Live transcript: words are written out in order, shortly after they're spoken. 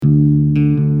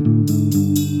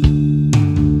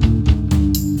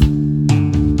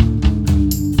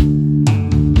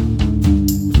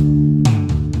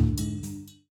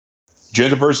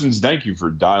Gentlepersons, thank you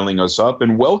for dialing us up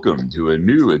and welcome to a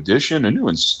new edition, a new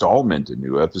installment, a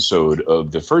new episode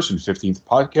of the 1st and 15th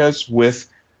podcast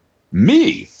with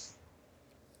me,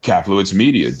 Kaplowitz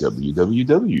Media,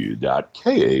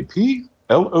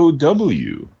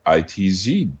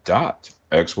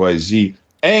 www.kaplowitz.xyz.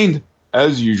 And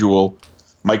as usual,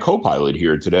 my co-pilot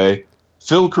here today,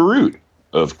 Phil Carute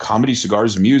of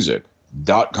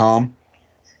ComedyCigarsMusic.com.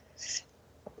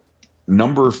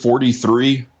 Number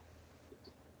 43,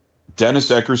 Dennis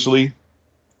Eckersley,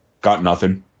 got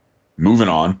nothing. Moving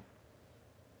on.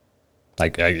 I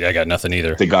got nothing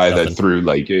either. The guy that threw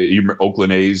like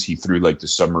Oakland A's, he threw like the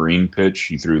submarine pitch.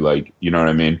 He threw like, you know what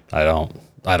I mean? I've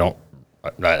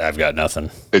got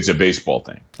nothing. It's a baseball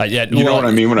thing. You know what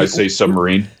I mean when I say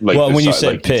submarine? Like when you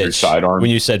said pitch, when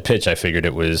you said pitch, I figured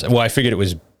it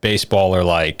was baseball or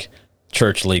like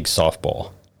church league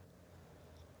softball.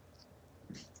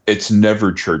 It's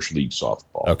never church league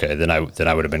softball. Okay, then I would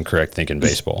have been correct thinking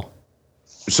baseball.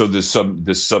 So the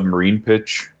submarine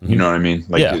pitch, you know what I mean?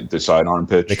 Like the sidearm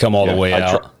pitch. They come all the way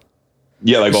out.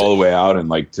 All the way out and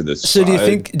like to the side. So do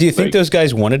you think those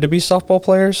guys wanted to be softball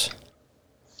players?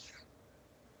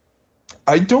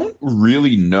 I don't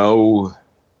really know.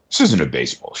 This isn't a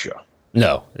baseball show.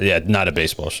 No, not a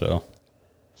baseball show.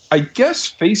 I guess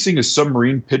facing a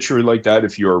submarine pitcher like that,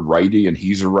 if you're a righty and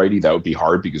he's a righty, that would be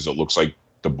hard because it looks like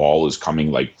the ball is coming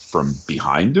like from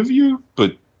behind of you.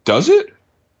 But does it?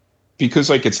 Because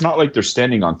like it's not like they're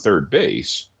standing on third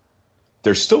base.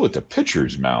 They're still at the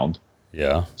pitcher's mound.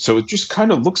 Yeah. So it just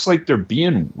kind of looks like they're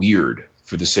being weird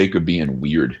for the sake of being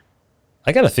weird.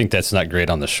 I got to think that's not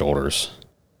great on the shoulders.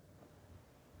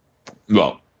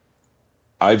 Well,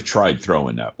 I've tried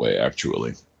throwing that way,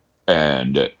 actually.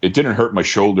 And it didn't hurt my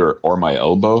shoulder or my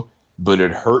elbow, but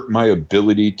it hurt my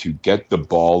ability to get the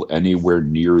ball anywhere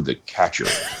near the catcher.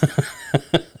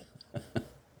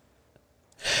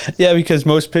 Yeah, because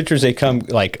most pitchers, they come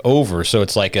like over. So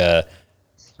it's like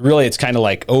it's kind of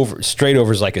like straight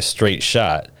over is like a straight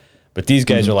shot. But these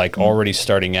guys are like already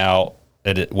starting out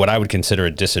at what I would consider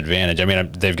a disadvantage. I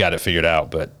mean, they've got it figured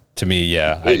out, but to me,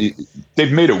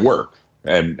 they've made it work,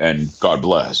 and God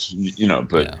bless,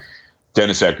 but yeah.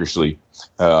 Dennis Eckersley,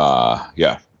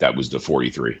 that was the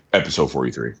 43, episode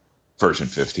 43, 1st and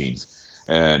 15th.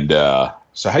 And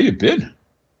so how you been?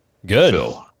 Good.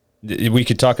 Phil? We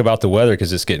could talk about the weather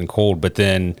because it's getting cold, but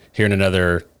then here in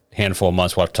another handful of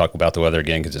months, we'll have to talk about the weather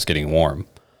again because it's getting warm.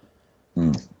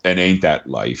 And ain't that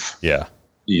life? Yeah.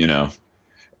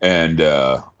 And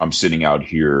I'm sitting out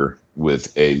here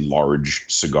with a large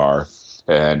cigar,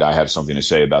 and I have something to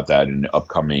say about that in the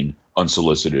upcoming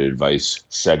unsolicited advice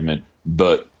segment,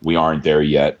 but we aren't there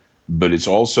yet. But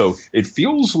it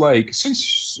feels like,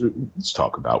 let's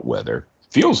talk about weather,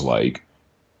 feels like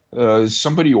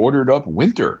somebody ordered up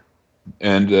winter,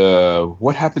 and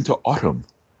what happened to autumn?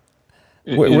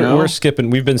 We're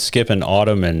skipping. We've been skipping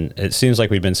autumn, and it seems like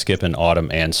we've been skipping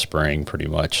autumn and spring pretty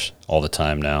much all the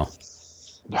time now.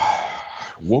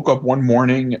 Woke up one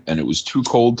morning and it was too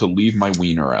cold to leave my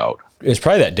wiener out. It's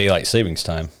probably that daylight savings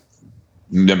time.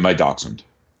 My dachshund.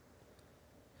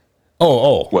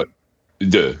 Oh. What?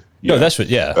 No, that's what.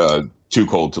 Yeah. Too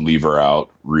cold to leave her out.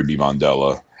 Ruby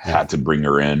Mondella had to bring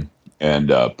her in and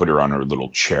put her on her little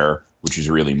chair, which is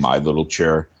really my little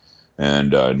chair,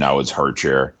 and now it's her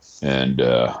chair. And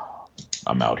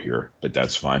I'm out here, but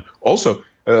that's fine. Also,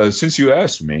 since you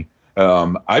asked me,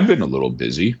 I've been a little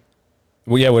busy.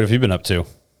 Well, yeah, what have you been up to?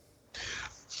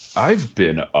 I've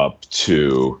been up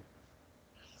to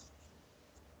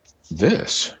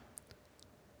this.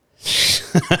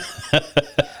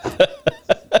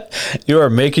 You are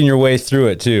making your way through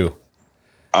it, too.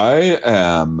 I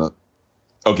am.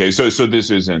 Okay, so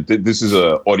this is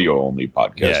a audio-only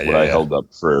podcast. What I held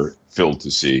up for Phil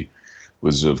to see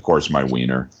was, of course, my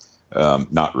wiener.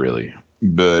 Not really.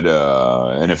 But,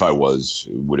 and if I was,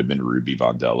 it would have been Ruby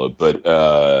Mondella. But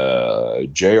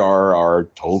J.R.R.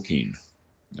 Tolkien,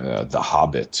 The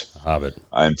Hobbit.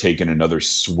 I'm taking another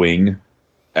swing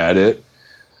at it.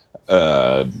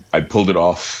 I pulled it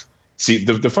off. See,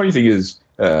 the funny thing is,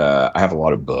 I have a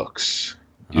lot of books,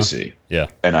 you see. Yeah.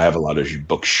 And I have a lot of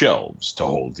bookshelves to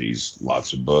hold these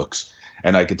lots of books.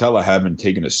 And I could tell I haven't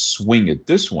taken a swing at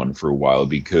this one for a while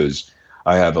because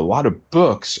I have a lot of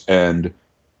books, and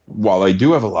while I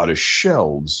do have a lot of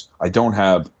shelves, I don't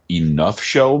have enough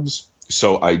shelves,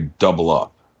 so I double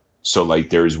up. So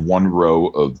like there's one row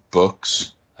of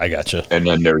books. I gotcha. And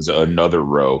then there's another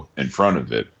row in front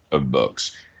of it of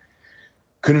books.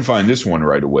 Couldn't find this one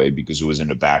right away because it was in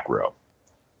the back row.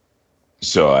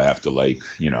 So I have to I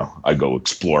go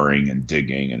exploring and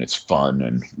digging, and it's fun,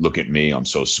 and look at me, I'm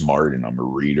so smart and I'm a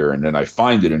reader. And then I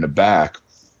find it in the back.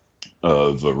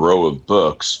 of a row of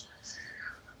books,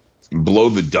 blow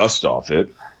the dust off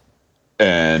it,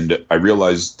 and I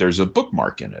realized there's a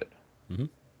bookmark in it. Mm-hmm.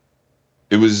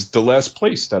 It was the last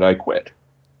place that I quit.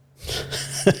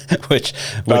 which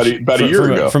about a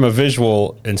year ago. From a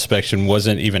visual inspection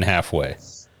wasn't even halfway.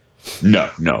 No,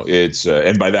 it's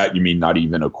and by that you mean not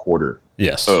even a quarter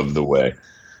Yes. of the way.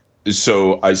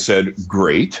 So I said,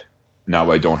 great.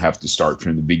 Now I don't have to start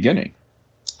from the beginning.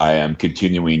 I am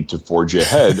continuing to forge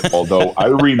ahead, although I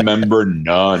remember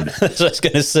none. So I was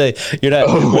going to say, you're not.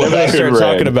 Whatever they started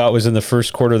talking about was in the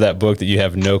first quarter of that book that you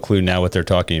have no clue now what they're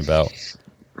talking about.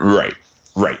 Right.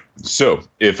 So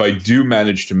if I do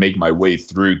manage to make my way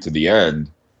through to the end,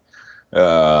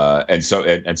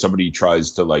 and somebody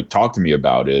tries to like talk to me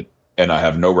about it, and I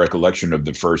have no recollection of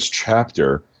the first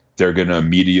chapter, they're going to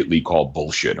immediately call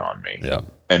bullshit on me. Yeah.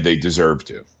 And they deserve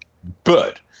to.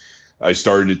 But I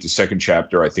started at the second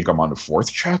chapter. I think I'm on the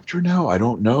fourth chapter now. I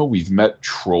don't know. We've met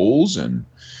trolls and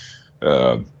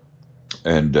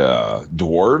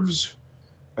dwarves.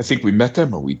 I think we met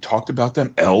them, or we talked about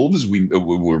them. Elves.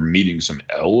 We're meeting some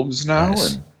elves now,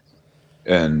 nice.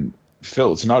 and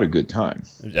Phil, it's not a good time.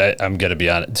 I'm gonna be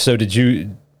honest. So, did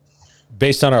you,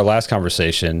 based on our last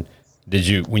conversation,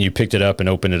 when you picked it up and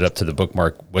opened it up to the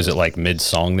bookmark, was it like mid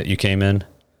song that you came in?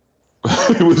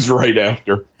 It was right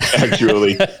after,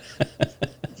 actually.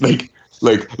 like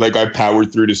I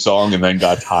powered through the song and then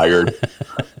got tired.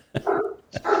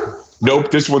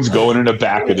 Nope, this one's going in the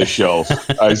back of the shelf.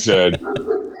 I said,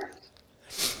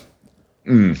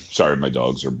 sorry, my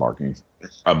dogs are barking.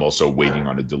 I'm also waiting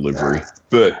on a delivery,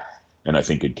 and I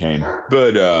think it came.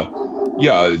 But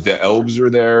yeah, the elves are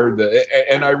there,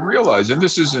 and I realize, and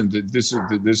this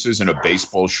isn't a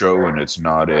baseball show, and it's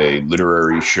not a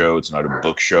literary show, it's not a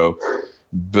book show,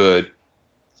 but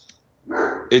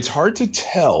it's hard to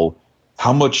tell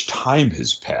how much time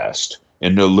has passed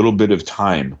in a little bit of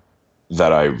time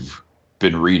that I've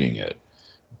been reading it,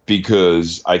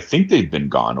 because I think they've been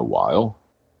gone a while,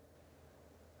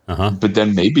 but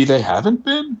then maybe they haven't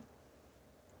been.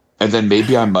 And then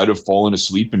maybe I might have fallen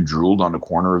asleep and drooled on the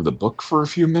corner of the book for a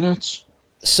few minutes.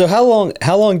 So how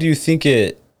long do you think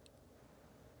it,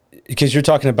 because you're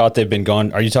talking about they've been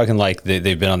gone, are you talking like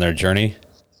they've been on their journey,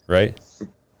 right?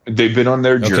 They've been on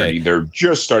their journey. Okay. They're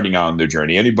just starting out on their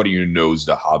journey. Anybody who knows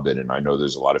The Hobbit, and I know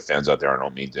there's a lot of fans out there, I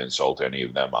don't mean to insult any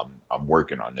of them. I'm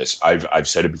working on this. I've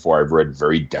said it before, I've read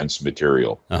very dense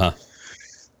material.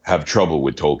 Have trouble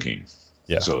with Tolkien.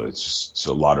 Yeah. So it's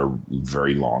a lot of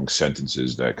very long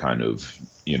sentences that kind of,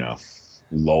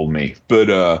 lull me.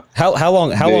 But how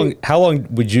long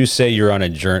would you say you're on a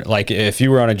journey? Like if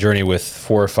you were on a journey with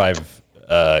 4 or 5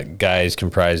 guys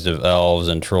comprised of elves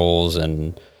and trolls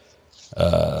and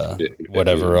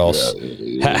whatever else,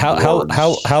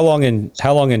 how long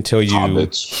until you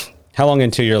hobbits. How long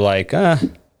until you're like,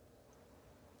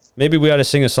 maybe we ought to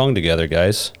sing a song together,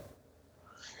 guys?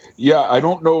 Yeah, I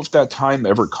don't know if that time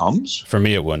ever comes. For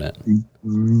me, it wouldn't.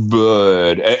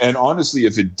 But, and honestly,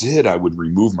 if it did, I would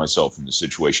remove myself from the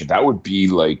situation. That would be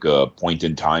like a point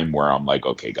in time where I'm like,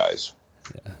 okay, guys.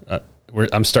 Yeah.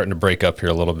 I'm starting to break up here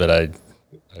a little bit. I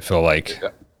feel like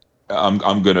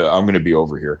I'm gonna be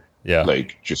over here. Yeah.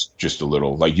 Like just a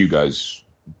little, like you guys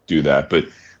do that. But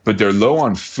they're low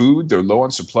on food. They're low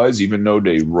on supplies, even though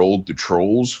they rolled the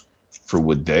trolls for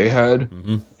what they had.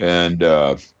 Mm-hmm. And,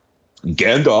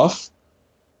 Gandalf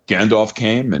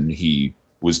came and he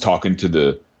was talking to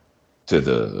the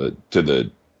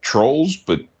trolls,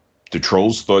 but the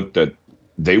trolls thought that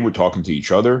they were talking to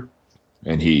each other,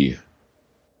 and he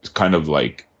kind of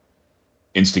like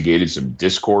instigated some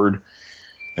discord.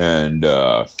 And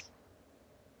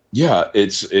yeah,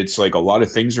 it's like a lot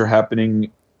of things are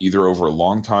happening either over a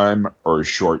long time or a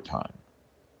short time.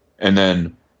 And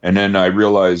then I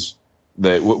realized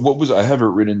that what was, I have it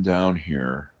written down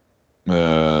here.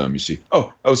 Let me see.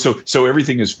 So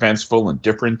everything is fanciful and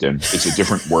different, and it's a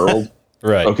different world.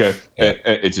 Right. Okay. Yeah.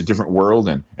 It's a different world,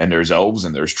 and there's elves,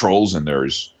 and there's trolls, and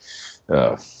there's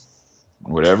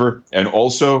whatever. And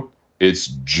also, it's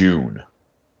June.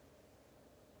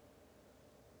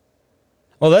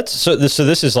 Well, that's so. This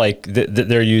is like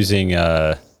they're using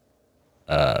nonfiction.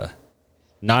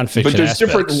 But there's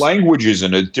different languages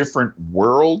in a different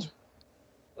world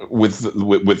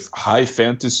with high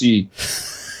fantasy.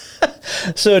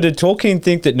 So did Tolkien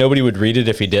think that nobody would read it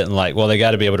if he didn't like? Well, they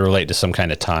got to be able to relate to some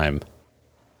kind of time.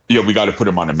 Yeah, we got to put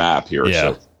him on a map here.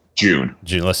 Yeah, so June.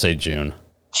 Let's say June.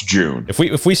 It's June.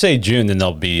 If we say June, then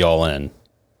they'll be all in.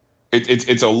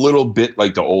 It's a little bit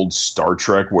like the old Star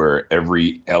Trek, where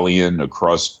every alien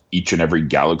across each and every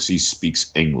galaxy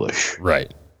speaks English.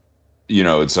 Right.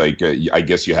 It's like I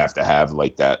guess you have to have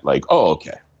like that. Like, oh,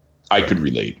 okay, I could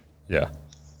relate. Yeah.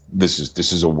 This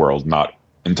is a world not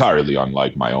entirely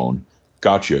unlike my own.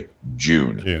 Gotcha.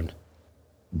 June. June.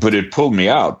 But it pulled me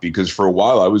out because for a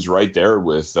while I was right there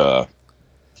with I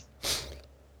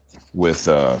was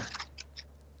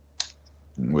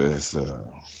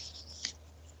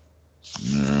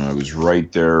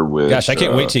right there with Gosh, I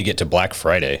can't wait till you get to Black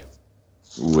Friday.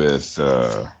 with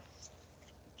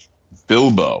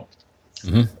Bilbo.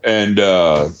 And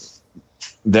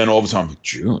then all of a sudden,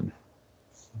 June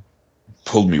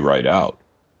pulled me right out.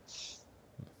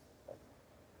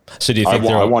 So do you think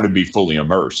I want to be fully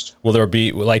immersed? will there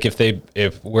be like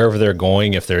if wherever they're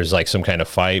going, if there's like some kind of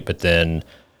fight, but then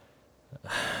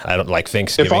I don't like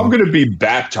Thanksgiving. If I'm going to be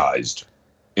baptized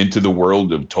into the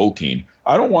world of Tolkien,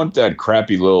 I don't want that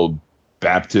crappy little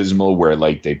baptismal where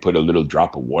like they put a little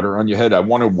drop of water on your head. I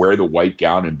want to wear the white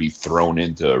gown and be thrown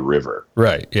into a river.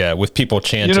 Right. Yeah. With people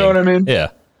chanting. You know what I mean?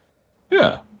 Yeah.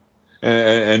 Yeah.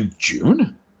 And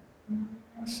June?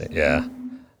 Yeah.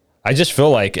 I just feel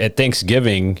like at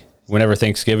Thanksgiving, whenever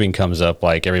Thanksgiving comes up,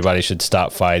 like everybody should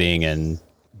stop fighting and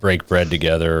break bread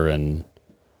together and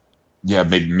Yeah,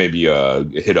 maybe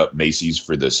hit up Macy's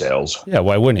for the sales. yeah,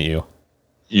 why wouldn't you?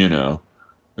 You know.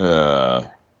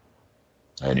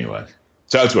 Anyway.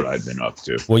 So that's what I've been up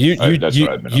to. Well, you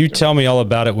to. tell me all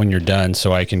about it when you're done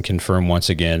so I can confirm once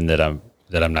again that I'm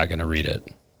not going to read it.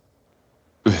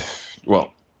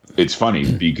 Well, it's funny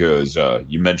because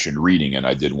you mentioned reading, and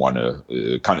I did want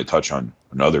to kind of touch on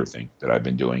another thing that I've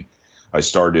been doing. I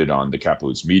started on the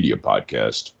Capitalist Media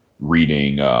podcast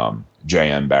reading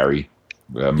J.M. Barrie,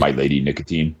 My Lady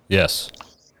Nicotine. Yes.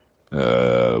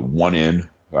 One in.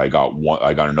 I got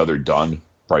another done.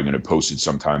 Probably going to post it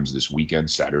sometimes this weekend,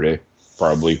 Saturday,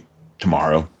 probably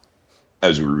tomorrow,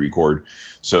 as we record.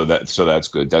 So that's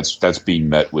good. That's being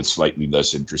met with slightly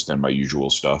less interest than my usual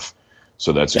stuff.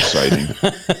 So that's exciting.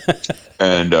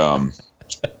 And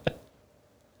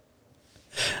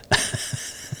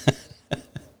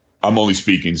I'm only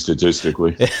speaking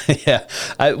statistically. Yeah.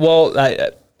 I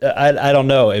don't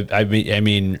know. I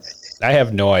mean, I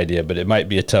have no idea, but it might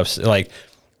be a tough, like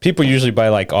people usually buy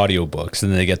like audiobooks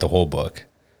and then they get the whole book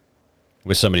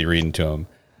with somebody reading to them.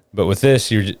 But with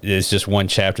this, it's just one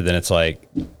chapter. Then it's like,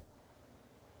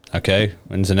 okay,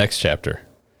 when's the next chapter?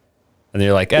 And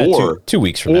they're like, two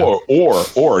weeks from now.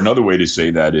 Or another way to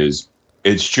say that is,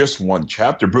 it's just one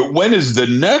chapter, but when is the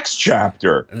next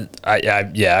chapter? I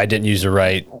didn't use the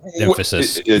right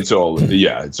emphasis. It's all the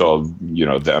emphasis.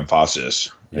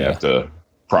 You have to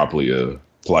properly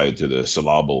apply it to the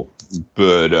syllable.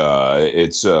 But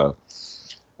it's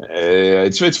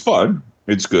fun.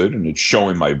 It's good, and it's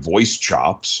showing my voice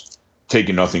chops.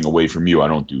 Taking nothing away from you, I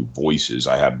don't do voices.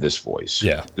 I have this voice.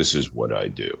 Yeah, this is what I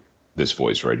do. This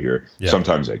voice right here. Yeah.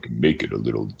 Sometimes I can make it a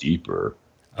little deeper.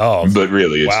 Oh, but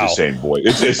really, it's the same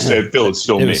voice. Phil. It's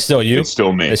still me. It's still you. It's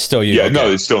still me. It's still you. Yeah, okay.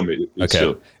 no, it's still me. It's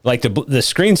okay. Like the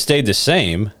screen stayed the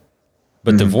same,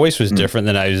 but the voice was different.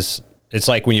 Than I was. It's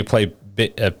like when you play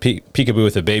peekaboo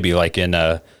with a baby, like in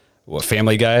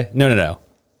Family Guy. No.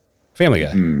 Family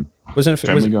Guy. Wasn't it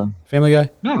Family Guy? Family Guy?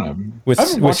 No. With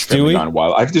Family Guy in a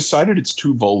while. I've decided it's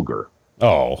too vulgar.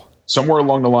 Oh. Somewhere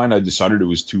along the line, I decided it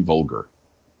was too vulgar.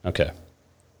 Okay.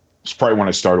 It's probably when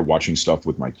I started watching stuff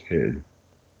with my kid.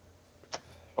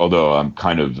 Although I'm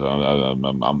kind of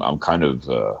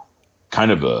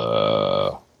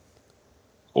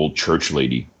old church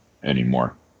lady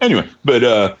anymore. Anyway,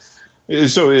 but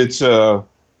so it's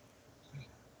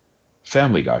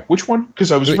Family Guy. Which one?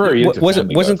 Because I was very into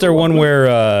wasn't there one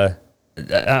where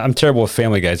I'm terrible with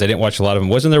Family Guys. I didn't watch a lot of them.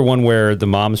 Wasn't there one where the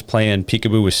mom's playing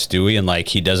peekaboo with Stewie and like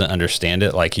he doesn't understand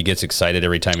it? Like he gets excited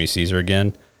every time he sees her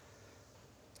again.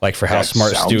 Like for how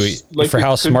smart Stewie,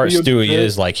 Stewie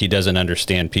is, like he doesn't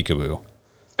understand peekaboo.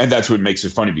 And that's what makes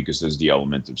it funny because there's the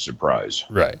element of surprise,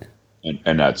 right?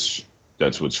 And that's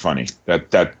what's funny.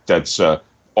 That's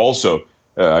also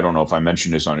I don't know if I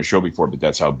mentioned this on a show before, but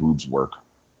that's how boobs work.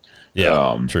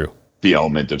 Yeah, true. The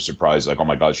element of surprise, like, oh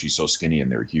my God, she's so skinny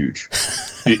and they're huge.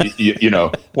 you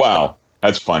know, wow,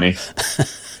 that's funny.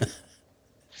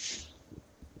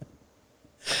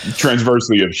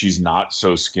 Transversely, if she's not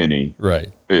so skinny,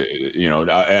 right? You know,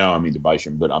 I don't mean to bias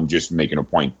him, but I'm just making a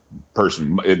point.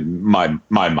 My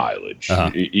mileage,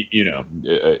 you know,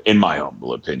 in my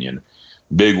humble opinion,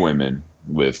 big women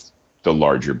with the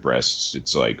larger breasts,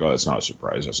 it's like, oh, that's not a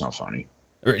surprise. That's not funny.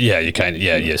 Yeah,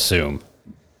 you assume.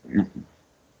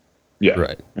 Yeah,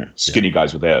 right. Yeah. Skinny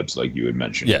guys with abs, like you had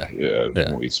mentioned.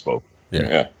 When we spoke.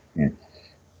 Yeah.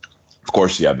 Of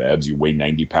course, you have abs. You weigh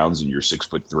 90 pounds and you're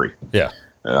 6'3". Yeah.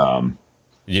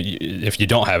 If you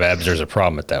don't have abs, there's a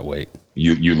problem at that weight.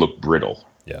 You look brittle.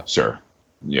 Yeah, sir.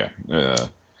 Yeah.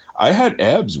 I had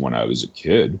abs when I was a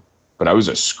kid. but I was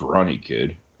a scrawny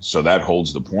kid, so that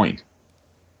holds the point.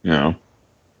 You know,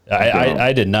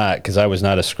 I did not, because I was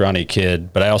not a scrawny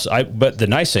kid, but but the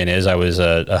nice thing is I was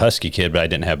a husky kid, but I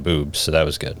didn't have boobs, so that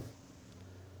was good.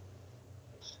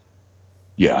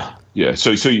 yeah, yeah. So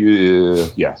you,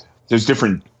 yeah. There's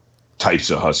different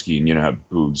types of husky, and you know have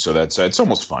boobs, so that's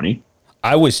almost funny.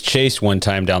 I was chased one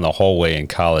time down the hallway in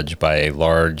college by a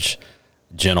large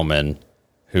gentleman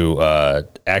who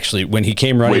actually, when he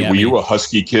came running Wait, at were me, you a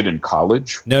husky kid in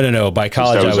college? no. By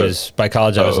college, I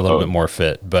was a little bit more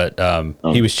fit, but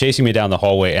he was chasing me down the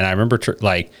hallway, and I remember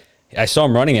I saw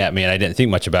him running at me, and I didn't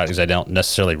think much about it because I don't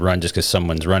necessarily run just because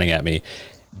someone's running at me.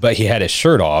 But he had his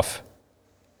shirt off,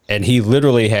 and he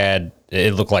literally had,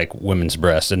 it looked like women's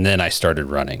breasts, and then I started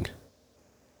running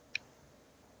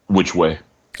Which way?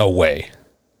 away.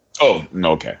 Oh,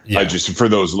 no, okay. Yeah. I just, for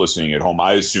those listening at home,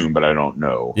 I assume, but I don't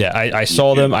know. Yeah, I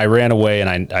saw them. I ran away,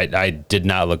 and I did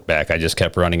not look back. I just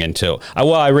kept running until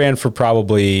I ran for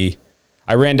probably,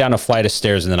 I ran down a flight of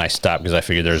stairs, and then I stopped because I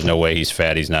figured there's no way he's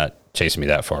fat. He's not chasing me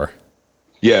that far.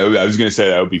 Yeah, I was gonna say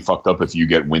that would be fucked up if you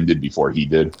get winded before he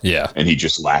did. Yeah, and he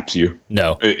just laps you.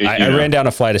 no, I ran down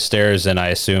a flight of stairs, and I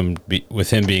assumed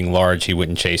with him being large, he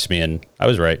wouldn't chase me, and I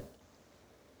was right.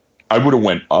 I would have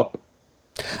went up.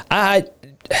 I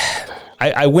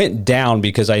went down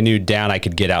because I knew down I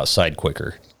could get outside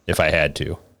quicker if I had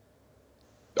to.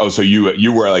 Oh, so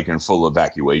you were like in full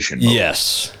evacuation mode.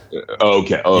 Yes.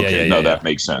 Okay. Yeah, that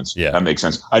makes sense. Yeah. That makes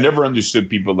sense. I never understood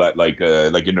people that like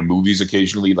in the movies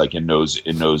occasionally, like in those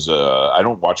I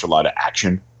don't watch a lot of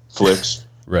action flicks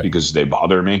Right. because they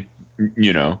bother me.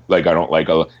 You know, like I don't like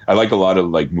I like a lot of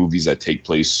like movies that take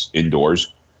place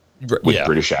indoors with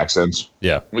British accents.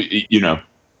 Yeah. You know,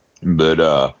 but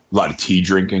a lot of tea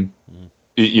drinking.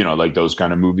 You know, like those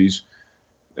kind of movies.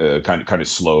 Kind of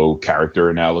slow character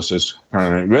analysis.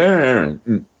 I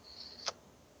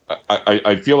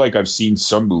feel like I've seen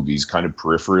some movies kind of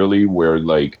peripherally where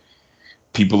like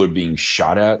people are being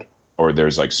shot at or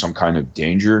there's like some kind of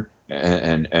danger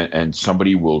and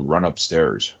somebody will run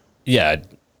upstairs. Yeah.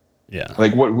 Yeah.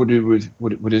 Like what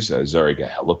is that? Is there like a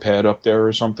helipad up there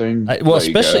or something? Well,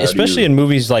 like, especially in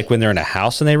movies like when they're in a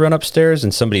house and they run upstairs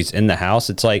and somebody's in the house.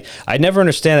 It's like I never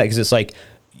understand that because it's like,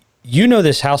 you know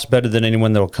this house better than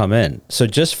anyone that'll come in. So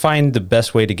just find the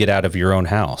best way to get out of your own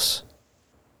house.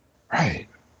 Right.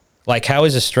 Like, how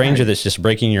is a stranger that's just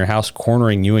breaking your house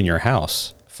cornering you in your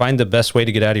house? Find the best way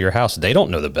to get out of your house. They don't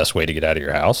know the best way to get out of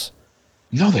your house.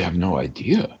 No, they have no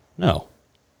idea. No.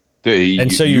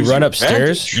 And so you run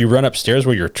upstairs. Advantage. You run upstairs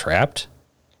where you're trapped.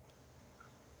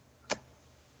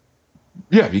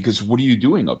 Yeah, because what are you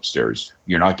doing upstairs?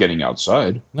 You're not getting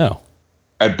outside. No.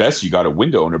 At best, you got a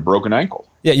window and a broken ankle.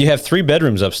 Yeah, you have 3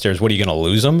 bedrooms upstairs. What, are you going to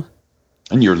lose them?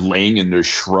 And you're laying in the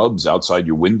shrubs outside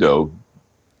your window.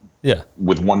 Yeah.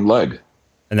 With one leg.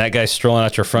 And that guy's strolling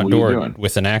out your front door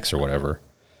with an axe or whatever.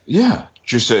 Yeah,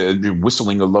 just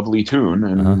whistling a lovely tune.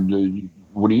 And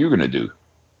what are you going to do?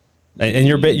 And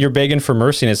you're begging for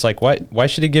mercy, and it's like, why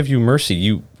should he give you mercy?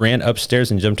 You ran upstairs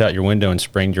and jumped out your window and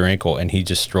sprained your ankle, and he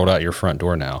just strolled out your front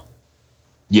door now.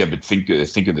 Yeah, but think of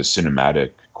the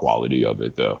cinematic quality of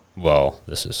it, though. Well,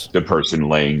 this is the person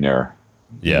laying there,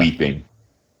 weeping,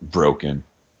 broken,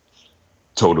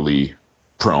 totally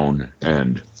prone,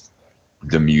 and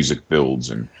the music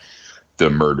builds, and the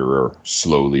murderer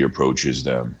slowly approaches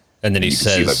them. And then he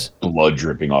says, see, like, blood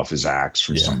dripping off his axe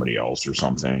from somebody else or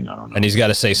something. I don't know. And he's got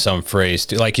to say some phrase,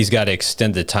 too. Like he's got to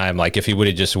extend the time. Like if he would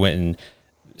have just went and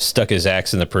stuck his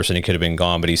axe in the person, he could have been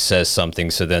gone. But he says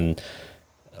something, so then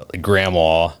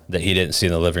grandma that he didn't see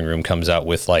in the living room comes out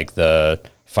with like the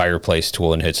fireplace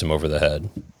tool and hits him over the head.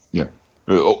 Yeah,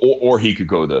 or he could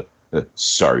go the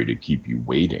sorry to keep you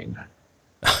waiting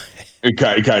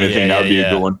kind of thing. That would be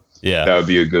a good one. Yeah, that would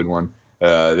be a good one.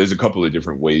 There's a couple of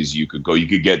different ways you could go. You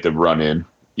could get the run in,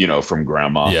 from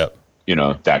grandma. Yep.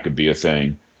 That could be a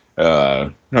thing.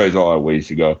 There's a lot of ways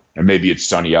to go. And maybe it's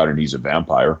sunny out and he's a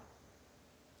vampire.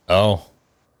 Oh,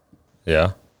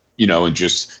 yeah. And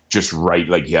just right,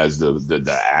 like he has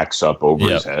the axe up over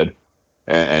his head,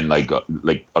 and like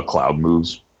a cloud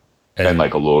moves, and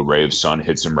like a little ray of sun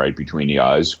hits him right between the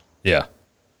eyes. Yeah.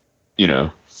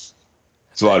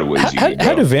 It's a lot of ways.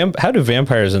 How do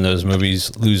vampires in those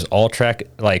movies lose all track,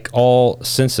 like all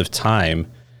sense of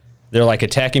time? They're like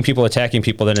attacking people.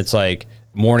 Then it's like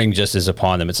morning just is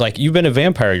upon them. It's like you've been a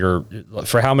vampire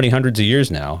for how many hundreds of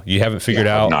years now? You haven't figured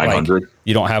out 900. Like,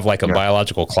 you don't have like a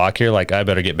biological clock here. Like I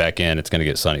better get back in. It's going to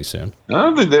get sunny soon.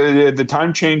 The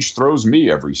time change throws me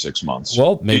every 6 months.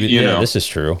 Well, maybe this is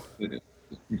true.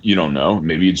 You don't know.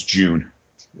 Maybe it's June.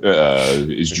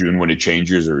 Is June when it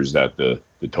changes, or is that the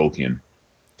Tolkien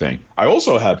thing? I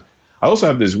also have I also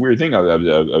have this weird thing. I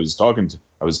was talking to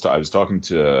I was talking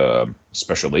to a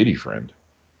special lady friend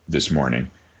this morning,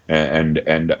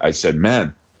 and I said,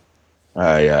 "Man,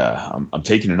 I'm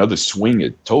taking another swing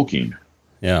at Tolkien."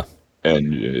 Yeah.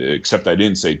 And except I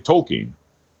didn't say Tolkien.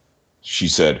 She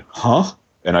said, "Huh?"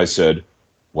 And I said,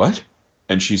 "What?"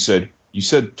 And she said, "You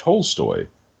said Tolstoy."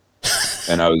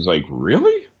 And I was like,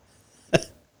 "Really?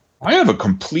 I have a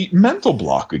complete mental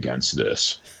block against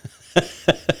this."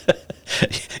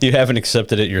 You haven't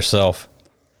accepted it yourself.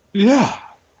 Yeah,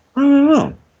 I don't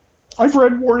know. I've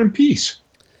read War and Peace.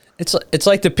 It's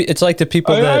like the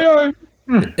people that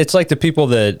it's like the people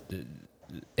that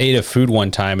ate a food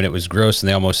one time and it was gross and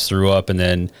they almost threw up, and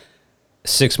then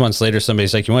 6 months later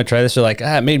somebody's like, "You want to try this?" They're like,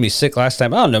 "It made me sick last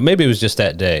time. I don't know, maybe it was just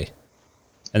that day,"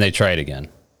 and they try it again.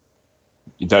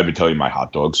 Did I ever tell you my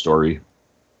hot dog story?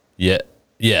 Yeah.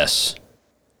 Yes.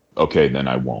 Okay, then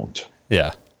I won't.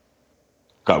 Yeah.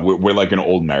 God, we're like an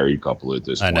old married couple at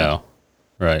this point. I know.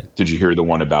 Right. Did you hear the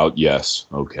one about? Yes.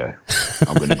 Okay.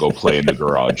 I'm going to go play in the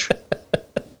garage.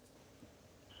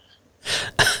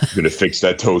 I'm going to fix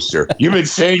that toaster. You've been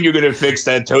saying you're going to fix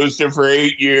that toaster for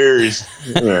 8 years.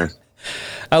 Yeah.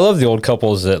 I love the old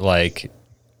couples that like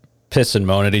piss and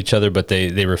moan at each other, but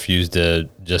they refuse to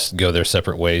just go their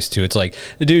separate ways too. It's like,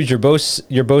 dude, you're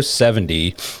both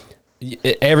 70.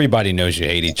 Everybody knows you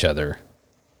hate each other.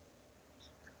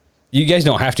 You guys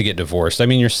don't have to get divorced. I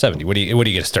mean, you're 70. What are you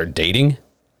going to start dating?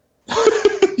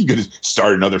 You going to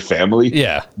start another family?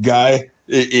 Yeah. Guy?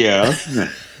 Yeah.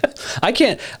 I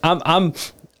can't.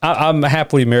 I'm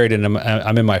happily married and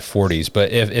I'm in my 40s.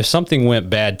 But if something went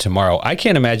bad tomorrow, I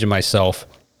can't imagine myself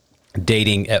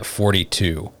dating at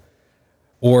 42,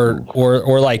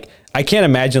 or like I can't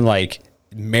imagine like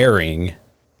marrying,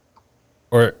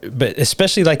 but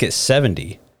especially like at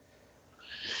 70.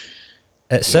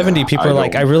 At 70, people are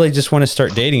like, "I really just want to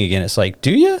start dating again." It's like,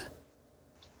 do you?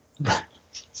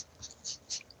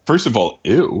 First of all,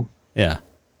 ew. Yeah.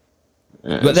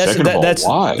 But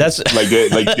why? That's like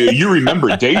you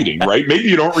remember dating, right? Maybe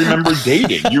you don't remember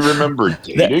dating. You remember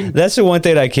dating. That's the one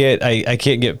thing I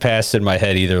can't get past in my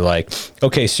head either. Like,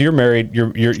 okay, so you're married.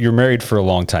 You're married for a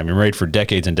long time. You're married for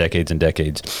decades and decades and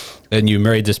decades, and you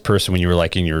married this person when you were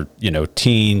like in your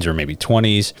teens or maybe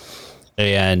 20s,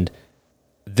 and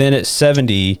then at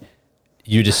 70,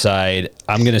 you decide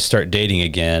I'm going to start dating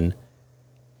again.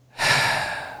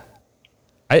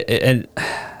 I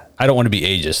don't want to be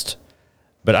ageist.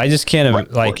 But I just can't,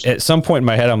 right, like, at some point in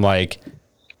my head, I'm like,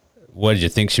 what, did you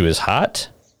think she was hot?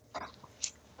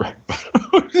 Right.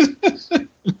 This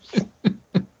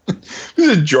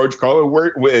is George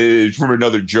Carlin from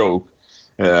another joke.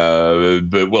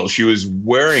 But, well, she was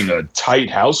wearing a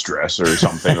tight house dress or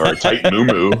something, or a tight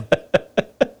muumuu.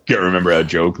 Can't remember that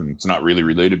joke, and it's not really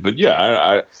related. But, yeah,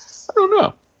 I don't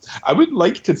know. I would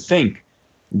like to think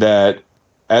that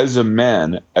as a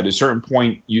man, at a certain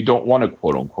point, you don't want to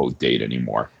quote unquote date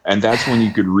anymore. And that's when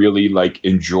you could really like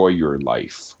enjoy your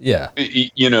life. Yeah.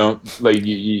 Like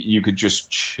you could just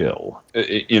chill,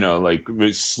 like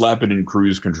slap it in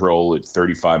cruise control at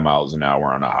 35 miles an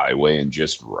hour on a highway and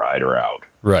just ride her out.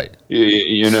 Right.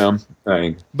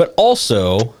 But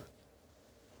also,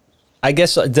 I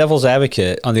guess devil's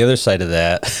advocate on the other side of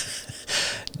that,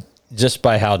 just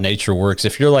by how nature works,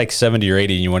 if you're like 70 or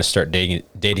 80 and you want to start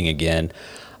dating again,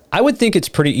 I would think it's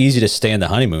pretty easy to stay in the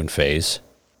honeymoon phase.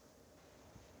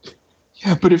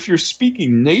 Yeah, but if you're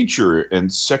speaking nature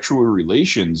and sexual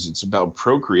relations, it's about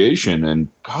procreation. And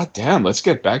goddamn, let's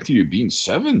get back to you being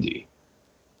 70.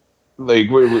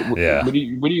 Like, what are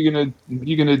you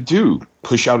gonna do?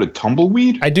 Push out a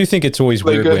tumbleweed? I do think it's always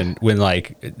weird when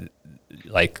like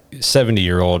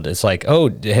 70-year-old. It's like, oh,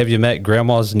 have you met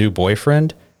grandma's new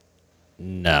boyfriend?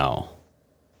 No,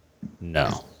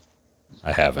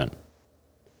 I haven't.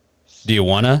 Do you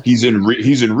wanna? He's in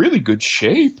really good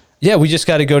shape. Yeah, we just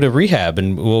got to go to rehab,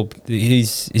 and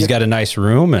he's got a nice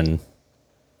room, and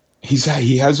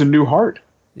he has a new heart.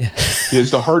 Yeah, he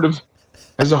has the heart of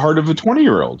a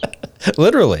 20-year-old.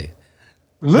 Literally,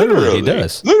 he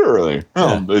does. Literally.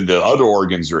 Yeah. The other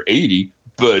organs are 80,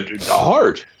 but the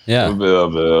heart. Yeah. Of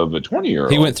a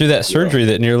 20-year-old. He went through that surgery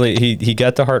that nearly he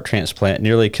got the heart transplant,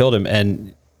 nearly killed him,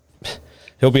 and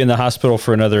he'll be in the hospital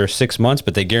for another 6 months,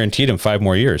 but they guaranteed him 5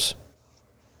 more years.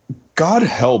 God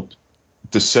help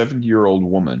the 70-year-old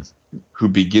woman who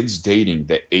begins dating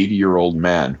the 80-year-old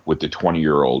man with the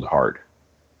 20-year-old heart.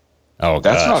 Oh,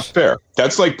 that's not fair.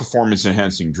 That's like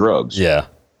performance-enhancing drugs. Yeah.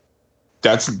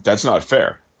 That's not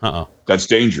fair. Uh-uh. That's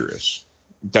dangerous.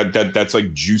 That's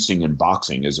like juicing in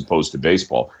boxing as opposed to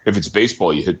baseball. If it's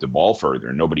baseball, you hit the ball further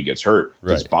and nobody gets hurt.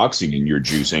 Right. If it's boxing and you're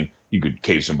juicing, you could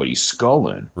cave somebody's skull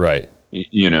in. Right.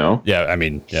 You know, Yeah, I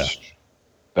mean, yeah,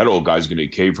 that old guy's going to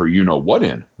cave for you know what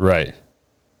in. right.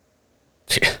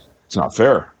 It's not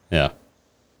fair. Yeah.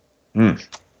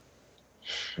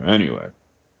 Anyway,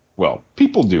 well,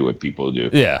 people do what people do,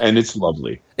 Yeah. and it's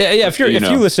lovely. Yeah, yeah. You If you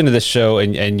know, listen to this show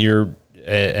and you're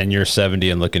 70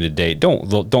 and looking to date, don't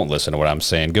listen to what I'm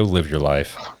saying. Go live your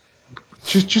life.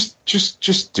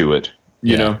 just do it.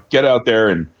 You Yeah. know, get out there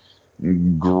and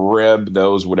grab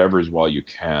those whatevers while you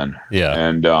can. Yeah.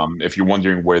 And if you're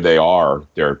wondering where they are,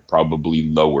 they're probably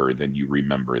lower than you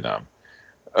remember them.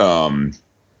 Um,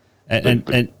 And but and,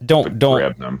 and don't but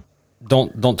grab them.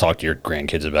 don't talk to your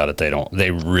grandkids about it.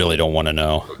 They really don't want to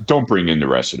know. Don't bring in the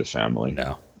rest of the family.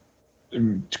 No.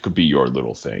 It could be your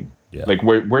little thing. Yeah. Like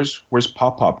where's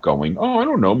Pop Pop going? Oh, I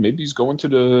don't know. Maybe he's going to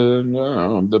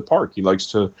the park. He likes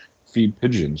to feed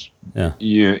pigeons. Yeah.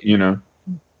 You know,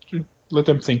 let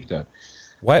them think that.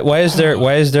 Why is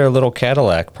there a little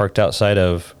Cadillac parked outside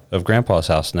of Grandpa's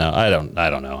house now? I don't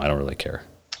know. I don't really care.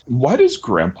 Why does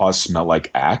Grandpa smell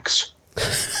like Axe?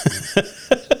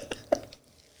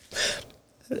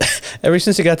 Ever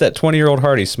since he got that 20-year-old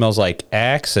heart, he smells like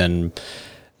Axe, and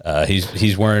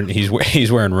he's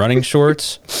wearing running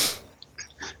shorts.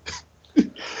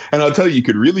 And I'll tell you, you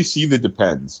could really see the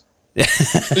depends.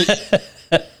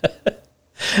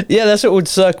 Yeah, that's what would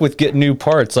suck with getting new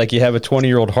parts. Like, you have a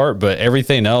 20-year-old heart, but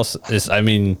everything else is, I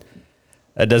mean,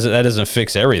 that doesn't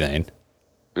fix everything.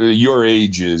 Your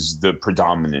age is the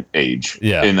predominant age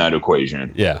in that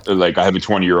equation. Yeah. Like, I have a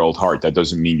 20-year-old heart. That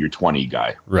doesn't mean you're 20,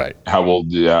 guy. Right. How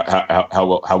old?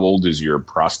 How old is your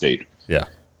prostate? Yeah.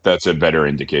 That's a better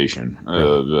indication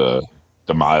of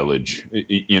the mileage.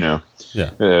 You know.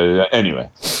 Yeah. Anyway,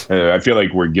 I feel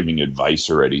like we're giving advice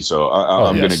already, so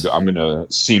I'm yes. gonna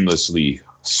seamlessly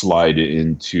slide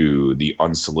into the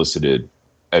unsolicited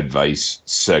advice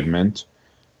segment.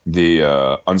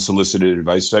 The unsolicited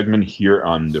advice segment here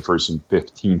on the First and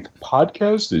 15th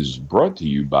podcast is brought to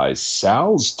you by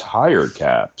Sal's Tire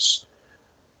Caps.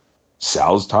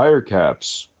 Sal's Tire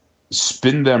Caps.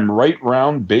 Spin them right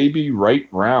round, baby, right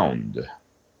round.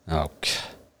 Okay.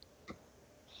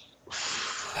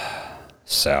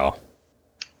 Sal.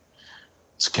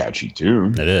 It's a catchy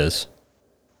tune. It is.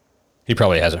 He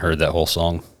probably hasn't heard that whole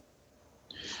song.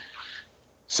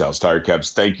 Sal's Tire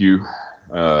Caps, thank you.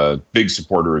 Big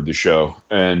supporter of the show.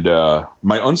 And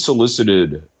my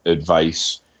unsolicited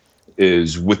advice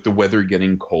is, with the weather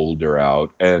getting colder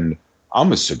out, and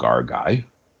I'm a cigar guy.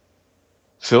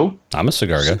 Phil? I'm a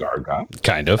cigar guy.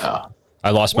 Kind of. I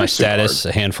lost my status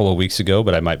a handful of weeks ago,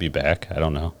 but I might be back. I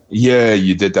don't know. Yeah,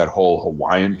 you did that whole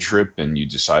Hawaiian trip and you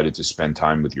decided to spend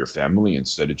time with your family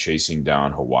instead of chasing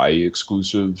down Hawaii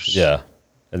exclusives. Yeah.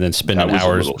 And then spending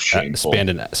hours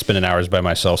by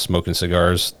myself smoking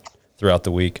cigars throughout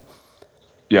the week.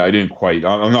 Yeah, I didn't quite.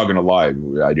 I'm not going to lie.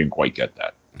 I didn't quite get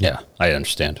that. Yeah, I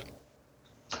understand.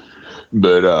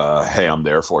 But hey, I'm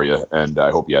there for you, and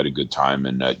I hope you had a good time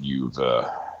and that you've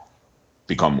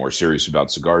become more serious about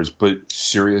cigars, but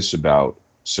serious about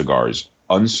cigars.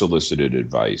 Unsolicited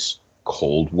advice,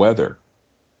 cold weather,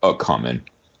 a coming,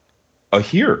 a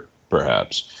here,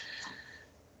 perhaps.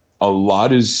 A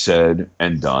lot is said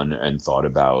and done and thought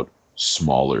about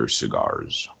smaller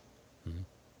cigars.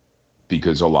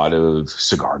 Because a lot of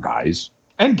cigar guys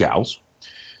and gals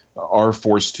are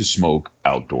forced to smoke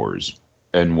outdoors.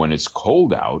 And when it's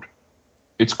cold out,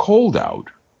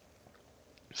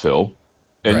 Phil.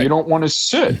 And Right. you don't want to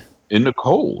sit in the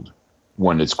cold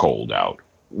when it's cold out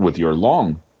with your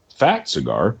long, fat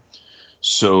cigar.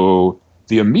 So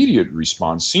the immediate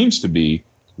response seems to be,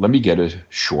 let me get a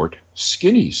short,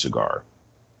 skinny cigar.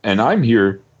 And I'm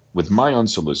here with my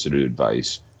unsolicited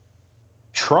advice.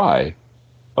 Try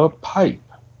a pipe.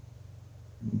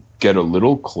 Get a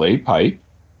little clay pipe.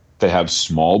 They have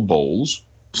small bowls,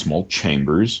 small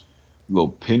chambers, a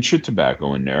little pinch of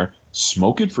tobacco in there.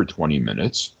 Smoke it for 20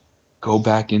 minutes. Go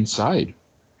back inside.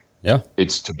 Yeah.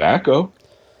 It's tobacco.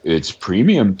 It's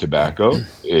premium tobacco.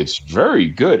 It's very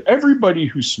good. Everybody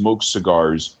who smokes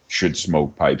cigars should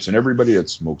smoke pipes, and everybody that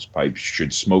smokes pipes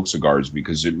should smoke cigars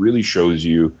because it really shows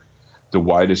you the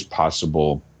widest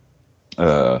possible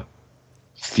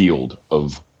field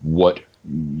of what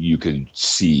you can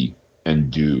see and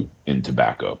do in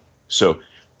tobacco. So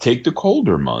take the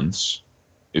colder months,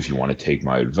 if you want to take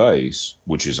my advice,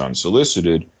 which is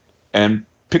unsolicited, and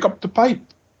pick up the pipe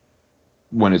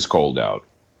when it's cold out.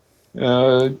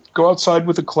 Go outside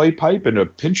with a clay pipe and a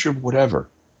pinch of whatever.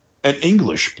 An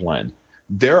English blend.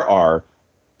 There are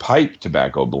pipe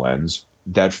tobacco blends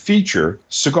that feature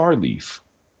cigar leaf.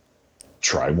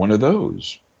 Try one of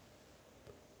those.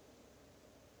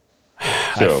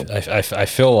 So, I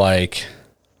feel like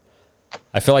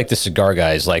I feel like the cigar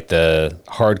guys, like the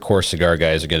hardcore cigar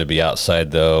guys, are going to be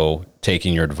outside though,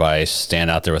 taking your advice, stand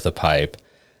out there with a pipe,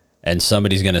 and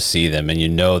somebody's going to see them, and you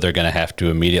know they're going to have to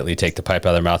immediately take the pipe out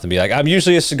of their mouth and be like, "I'm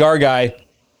usually a cigar guy."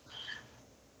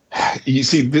 You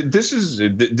see, this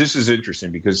is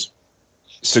interesting because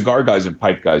cigar guys and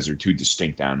pipe guys are two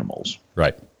distinct animals.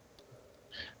 Right.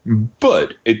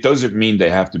 But it doesn't mean they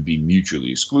have to be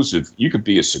mutually exclusive. You could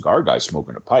be a cigar guy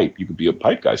smoking a pipe. You could be a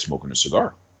pipe guy smoking a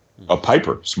cigar, a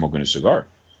piper smoking a cigar.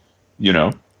 You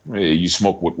know, you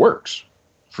smoke what works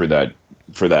for that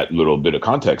little bit of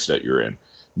context that you're in.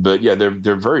 But yeah,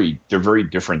 they're very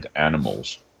different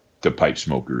animals, the pipe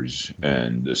smokers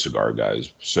and the cigar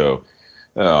guys. So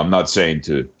I'm not saying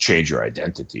to change your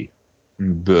identity,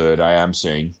 but I am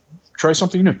saying try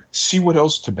something new. See what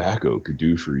else tobacco could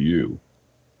do for you.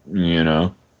 You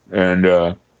know, and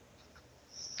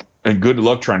good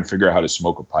luck trying to figure out how to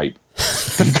smoke a pipe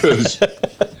because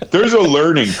there's a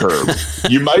learning curve.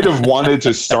 You might have wanted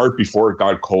to start before it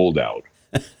got cold out.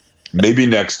 Maybe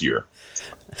next year.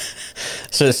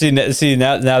 So see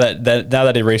now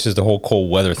that erases the whole cold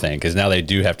weather thing, because now they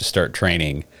do have to start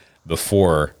training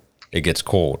before it gets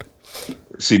cold.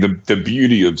 See, the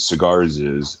beauty of cigars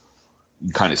is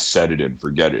you kind of set it and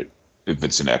forget it if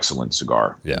it's an excellent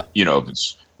cigar. Yeah. You know, if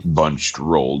it's bunched,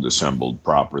 rolled, assembled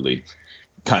properly,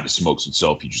 kind of smokes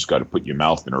itself. You just got to put your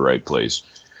mouth in the right place.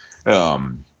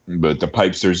 But the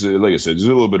pipes, like I said, there's a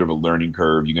little bit of a learning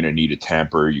curve. You're going to need a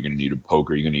tamper. You're going to need a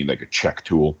poker. You're going to need like a check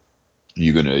tool.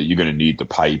 You're gonna need the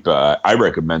pipe. I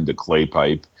recommend the clay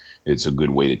pipe. It's a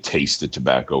good way to taste the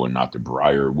tobacco and not the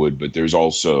briar wood. But there's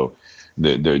also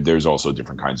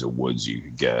different kinds of woods you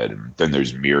could get, and then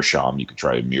there's meerschaum. You could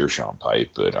try a meerschaum pipe,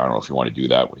 but I don't know if you want to do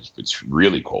that. If it's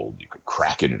really cold, you could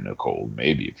crack it in the cold,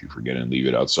 maybe if you forget and leave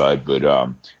it outside. But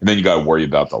and then you got to worry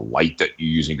about the light that you're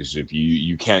using, because if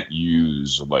you can't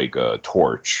use like a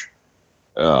torch,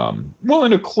 well,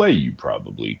 in a clay you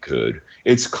probably could.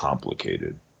 It's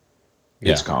complicated.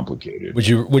 Yeah. It's complicated. Would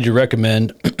you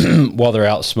recommend while they're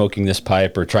out smoking this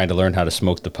pipe or trying to learn how to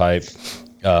smoke the pipe,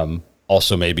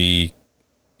 also maybe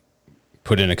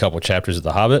put in a couple chapters of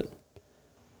The Hobbit?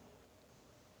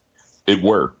 It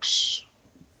works.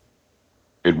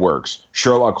 It works.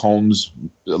 Sherlock Holmes,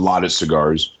 a lot of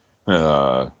cigars,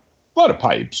 a lot of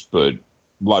pipes, but a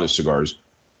lot of cigars.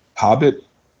 Hobbit,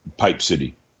 Pipe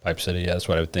City. Pipe City, yeah, that's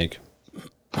what I would think.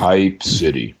 Pipe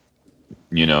City.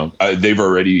 You know, they've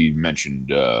already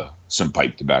mentioned some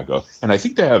pipe tobacco, and I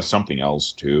think they have something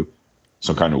else too,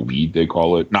 some kind of weed they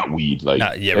call it. Not weed, like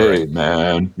yeah, hey right.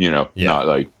 man, you know, not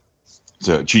like it's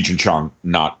a Cheech and Chong,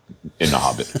 not in The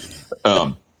Hobbit.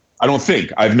 I don't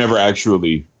think I've never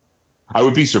actually. I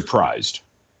would be surprised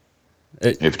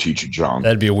if Cheech and Chong.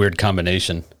 That'd be a weird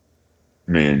combination.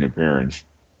 Made an appearance,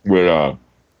 but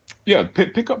yeah,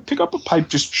 pick up a pipe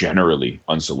just generally,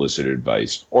 unsolicited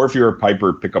advice. Or if you're a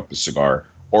piper, pick up a cigar.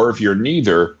 Or if you're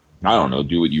neither, I don't know,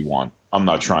 do what you want. I'm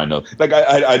not trying to like.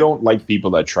 I don't like people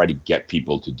that try to get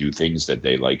people to do things that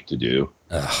they like to do.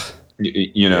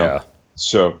 You know. Yeah.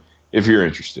 So if you're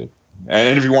interested,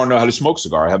 and if you want to know how to smoke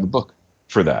cigar, I have a book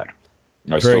for that.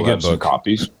 I still have some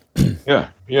copies. Yeah.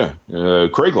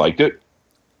 Craig liked it.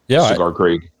 Yeah.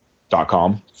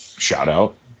 CigarCraig.com. Shout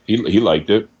out. He liked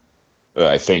it.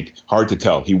 I think hard to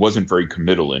tell. He wasn't very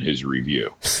committal in his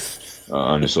review,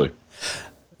 honestly.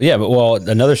 Yeah, but well,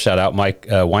 another shout out, Mike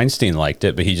Weinstein liked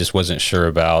it, but he just wasn't sure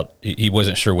about. He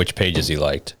wasn't sure which pages he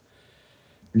liked.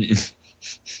 Yeah,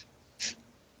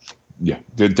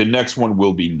 the next one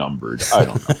will be numbered. I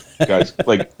don't know, guys.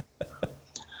 Like,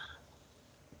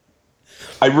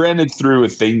 I ran it through a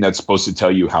thing that's supposed to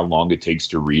tell you how long it takes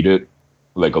to read it.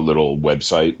 Like a little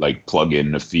website, like plug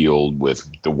in a field with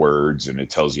the words, and it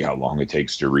tells you how long it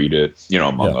takes to read it, you know,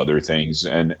 among other things.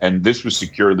 And this was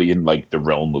securely in like the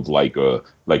realm of like a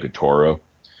Toro,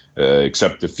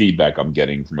 except the feedback I'm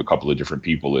getting from a couple of different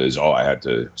people is, oh, I had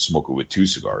to smoke it with 2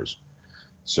 cigars.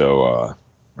 So I'm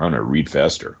gonna read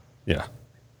faster. Yeah.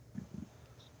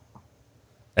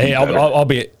 Hey, I'll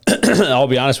be I'll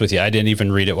be honest with you. I didn't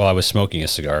even read it while I was smoking a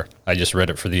cigar. I just read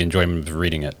it for the enjoyment of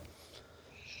reading it.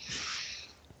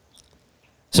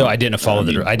 So I didn't follow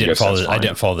I didn't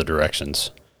follow the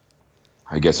directions.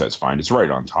 I guess that's fine. It's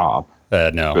right on top.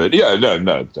 No. But yeah,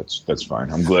 no, that's fine.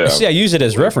 I'm glad. See, I use it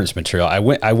as reference material. I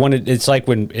wanted. It's like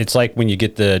when you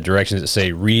get the directions that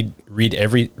say read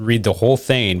the whole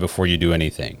thing before you do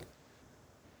anything.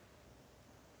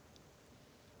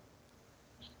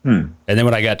 And then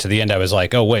when I got to the end, I was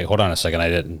like, oh wait, hold on a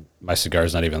second. My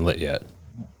cigar's not even lit yet.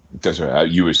 That's right.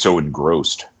 You were so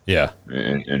engrossed. Yeah.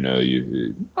 And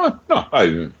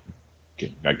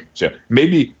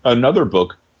maybe another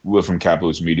book from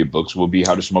Capitalist Media Books will be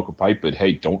How to Smoke a Pipe, but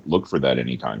hey, don't look for that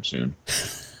anytime soon.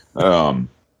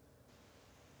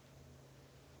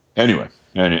 Anyway,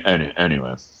 but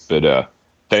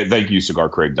thank you,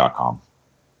 cigarcraig.com,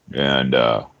 and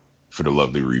for the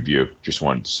lovely review. Just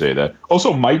wanted to say that.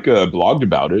 Also, Mike blogged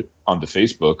about it on the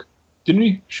Facebook. Didn't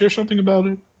he share something about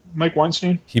it, Mike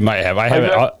Weinstein? He might have. I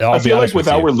haven't. I'll I be feel honest like with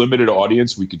you. our limited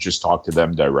audience, we could just talk to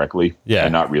them directly,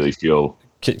 and not really feel.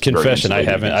 Confession: I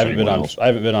haven't been on. I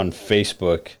haven't been on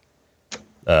Facebook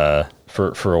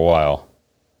for a while.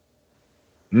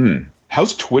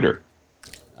 How's Twitter?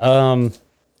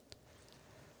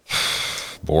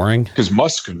 Boring. Because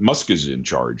Musk is in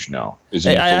charge now.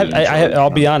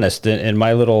 I'll be honest. In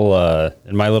my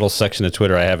little section of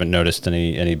Twitter, I haven't noticed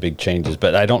any big changes.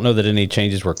 But I don't know that any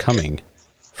changes were coming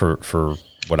for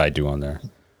what I do on there.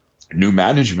 New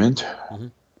management.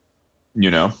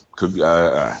 You know, could.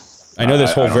 I know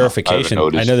this whole verification.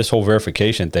 I know this whole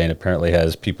verification thing apparently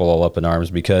has people all up in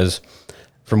arms because,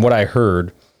 from what I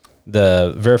heard,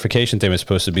 the verification thing was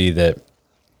supposed to be that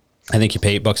I think you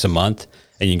pay $8 a month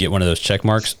and you can get one of those check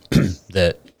marks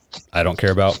that I don't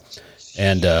care about.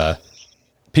 And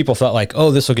people thought like,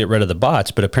 oh, this will get rid of the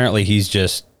bots, but apparently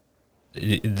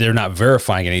they're not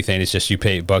verifying anything. It's just you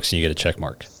pay $8 and you get a check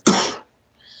mark.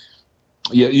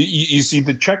 Yeah, you see,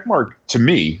 the check mark, to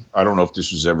me, I don't know if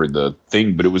this was ever the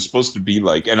thing, but it was supposed to be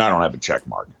like, and I don't have a check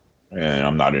mark, and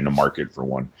I'm not in the market for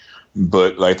one,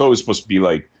 but I thought it was supposed to be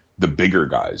like the bigger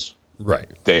guys. Right.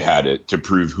 They had it to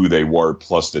prove who they were,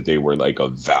 plus that they were like a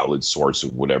valid source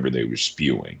of whatever they were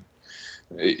spewing.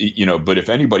 You know, but if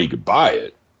anybody could buy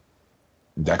it,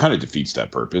 that kind of defeats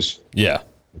that purpose. Yeah.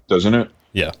 Doesn't it?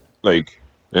 Yeah. Like,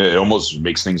 it almost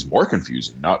makes things more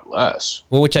confusing, not less.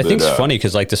 Well, which I think is funny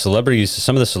because like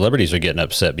some of the celebrities are getting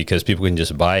upset because people can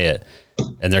just buy it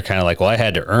and they're kind of like, well, I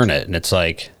had to earn it. And it's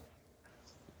like,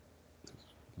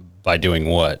 by doing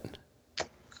what?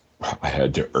 I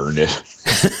had to earn it.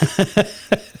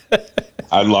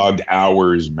 I logged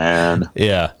hours, man.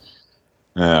 Yeah.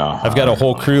 Yeah. I've got a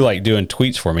whole crew like doing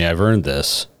tweets for me. I've earned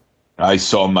this. I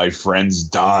saw my friends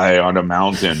die on a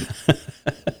mountain.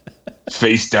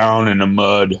 Face down in the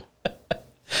mud.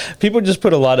 People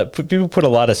put a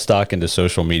lot of stock into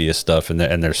social media stuff and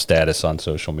their status on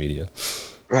social media.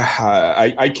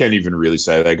 I can't even really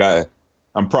say that.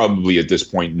 I'm probably at this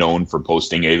point known for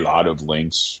posting a lot of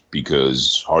links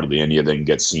because hardly any of them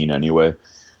get seen anyway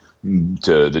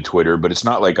to the Twitter. But it's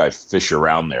not like I fish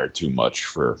around there too much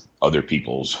for other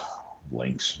people's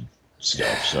links and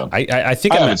stuff. So I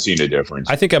think I haven't seen a difference.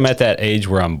 I think I'm at that age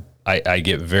where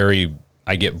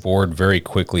I get bored very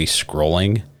quickly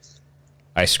scrolling.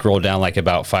 I scroll down like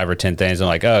about 5 or 10 things. I'm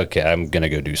like, oh, okay, I'm going to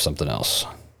go do something else.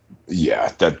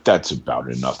 Yeah, that's about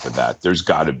enough of that. There's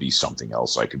got to be something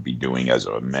else I could be doing as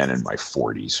a man in my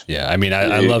 40s. Yeah, I mean,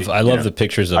 I love the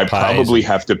pictures of pies. I probably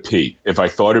have to pee. If I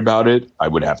thought about it, I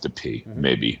would have to pee,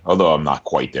 maybe. Although I'm not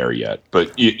quite there yet.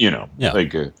 But,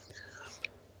 like...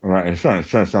 Right, it's not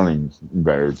something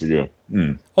better to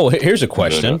do. Oh, here's a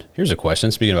question.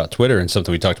 Speaking about Twitter and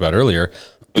something we talked about earlier.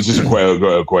 Is this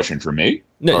a question for me?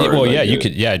 No, well, yeah, you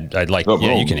could. Yeah, I'd like.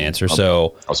 Yeah, you can answer.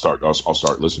 So I'll start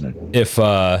listening. If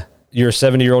you're a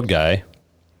 70-year-old guy,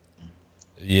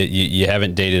 you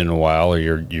haven't dated in a while, or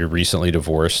you're recently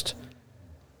divorced,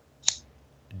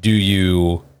 do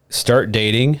you start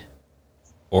dating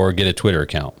or get a Twitter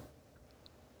account?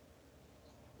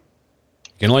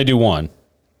 You can only do one.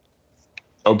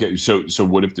 Okay, so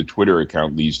what if the Twitter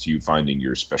account leads to you finding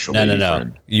your special lady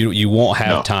friend? You won't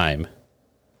have time.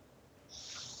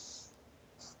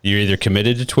 You're either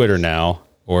committed to Twitter now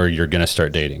or you're going to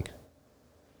start dating.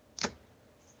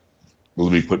 Well,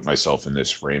 let me put myself in this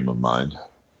frame of mind.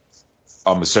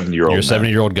 I'm a 70-year-old. You're a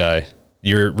 70-year-old guy.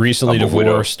 You're recently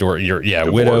divorced, or you're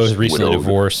widowed, recently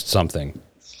divorced, something.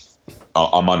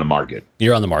 I'm on the market.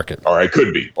 You're on the market. Or I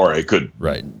could be. Or I could.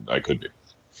 Right. I could be.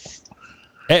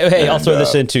 Hey, I'll throw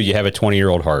this in too. You have a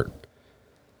 20-year-old heart.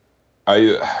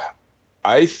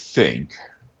 I think,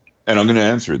 and I'm going to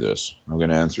answer this.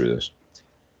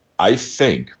 I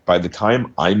think by the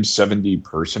time I'm 70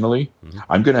 personally,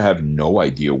 I'm going to have no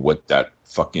idea what that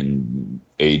fucking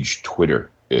age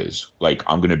Twitter is. Like,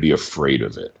 I'm going to be afraid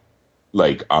of it.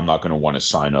 Like, I'm not going to want to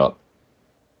sign up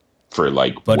for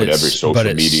whatever social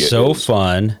media is. But it's so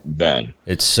fun. Then.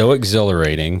 It's so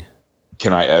exhilarating.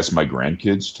 Can I ask my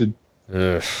grandkids to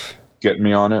get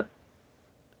me on it?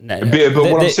 No,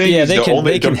 but what I'm saying is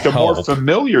the more help.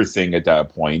 familiar thing at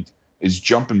that point is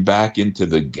jumping back into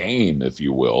the game, if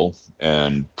you will,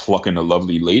 and plucking a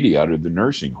lovely lady out of the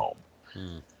nursing home.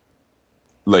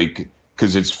 Like,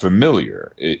 because it's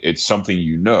familiar. It's something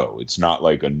you know. It's not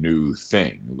like a new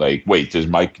thing. Like, wait, does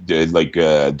Mike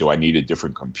do I need a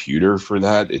different computer for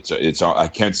that? I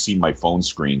can't see my phone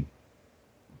screen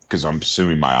because I'm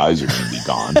assuming my eyes are going to be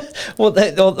gone. Well,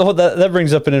 that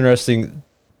brings up an interesting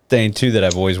thing too that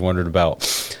I've always wondered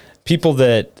about. People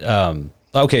that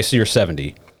okay, so you're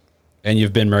 70 and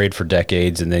you've been married for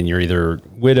decades, and then you're either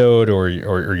widowed or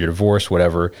you're divorced,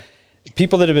 whatever.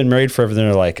 People that have been married forever,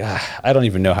 they're like, I don't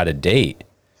even know how to date.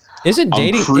 Isn't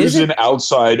dating? I'm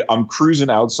cruising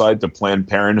outside to Planned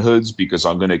Parenthoods because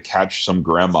I'm going to catch some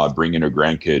grandma bringing a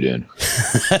grandkid in,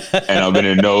 and I'm going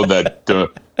to know that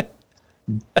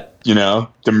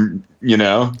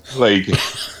like.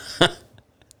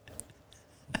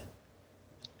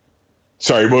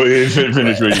 Sorry, well,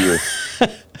 finish what you were.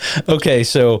 Okay,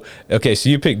 so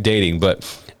you pick dating, but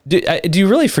do you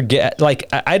really forget? Like,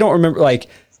 I don't remember. Like,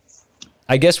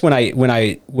 I guess when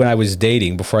I was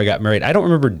dating before I got married, I don't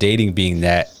remember dating being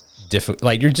that difficult.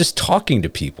 Like, you're just talking to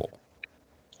people.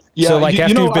 Yeah. So, like,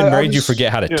 after you've been married, you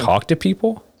forget how to talk to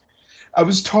people. I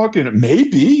was talking.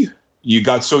 Maybe you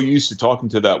got so used to talking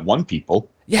to that one people.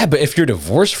 Yeah, but if you're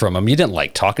divorced from them, you didn't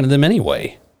like talking to them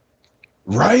anyway.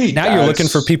 Right. Now you're looking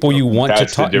for people you want to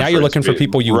talk. Now you're looking for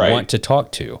people you want to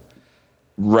talk to.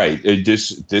 Right.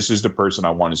 This is the person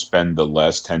I want to spend the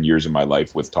last 10 years of my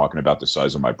life with, talking about the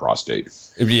size of my prostate.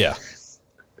 Yeah.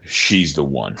 She's the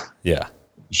one. Yeah.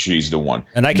 She's the one.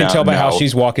 And I can tell by how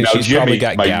she's walking. She's Jimmy, probably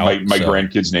got gout. My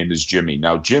grandkid's name is Jimmy.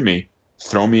 Now, Jimmy,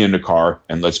 throw me in the car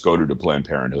and let's go to the Planned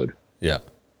Parenthood. Yeah.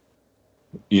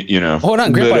 You know. Hold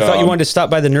on, Grandpa. I thought you wanted to stop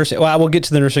by the nursing. Well, we'll get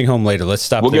to the nursing home later. Let's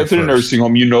stop. We'll get to the nursing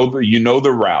home. You know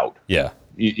the route. Yeah.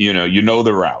 You know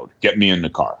the route. Get me in the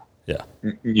car. Yeah.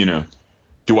 You know.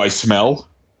 Do I smell?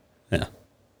 Yeah.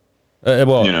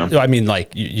 Well, I mean,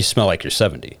 like you smell like you're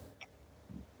 70.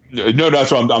 No,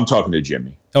 that's what I'm talking to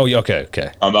Jimmy. Oh,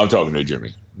 okay. I'm talking to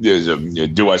Jimmy.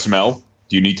 Do I smell?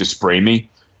 Do you need to spray me?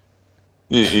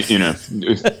 You know.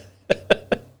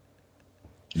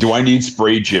 Do I need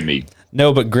spray, Jimmy?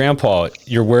 No, but Grandpa,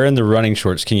 you're wearing the running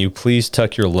shorts. Can you please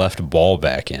tuck your left ball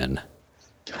back in?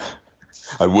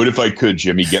 I would if I could,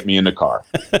 Jimmy. Get me in the car.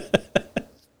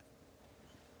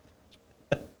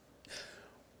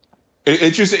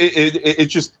 It's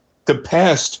just the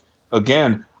past.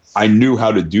 Again, I knew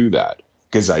how to do that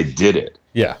because I did it.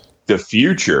 Yeah. The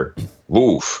future,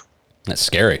 oof. That's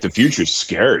scary. The future's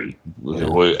scary. Yeah.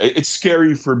 It's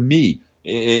scary for me.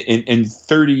 In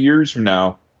 30 years from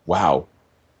now, wow.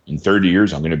 In 30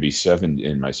 years, I'm going to be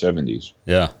in my 70s.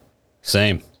 Yeah.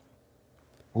 Same.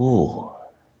 Ooh.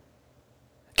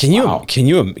 Can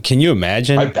you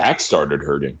imagine? My back started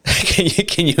hurting.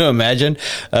 Can you imagine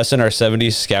us in our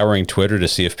 70s scouring Twitter to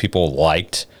see if people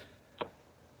liked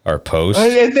our posts?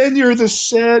 And then you're the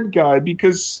sad guy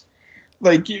because,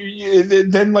 like,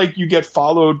 then you get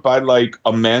followed by like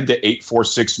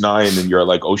Amanda8469, and you're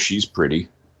like, oh, she's pretty.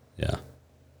 Yeah.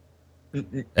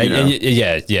 And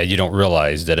you don't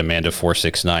realize that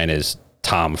Amanda469 is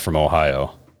Tom from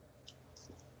Ohio.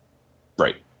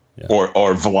 Right. Yeah.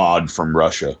 Or Vlad from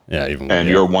Russia. Yeah,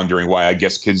 you're wondering why. I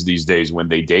guess kids these days, when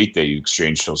they date, they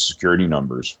exchange social security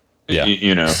numbers. Yeah.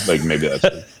 Like maybe that's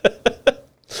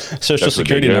social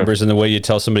security numbers, and the way you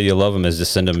tell somebody you love them is to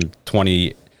send them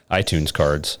 20 iTunes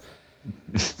cards.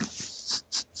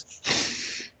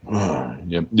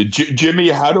 Yeah. Jimmy,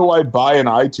 how do I buy an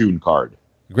iTunes card?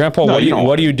 Grandpa,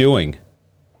 what are you doing?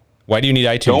 Why do you need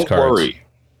iTunes cards? Don't worry.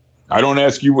 I don't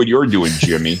ask you what you're doing,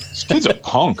 Jimmy. This kid's a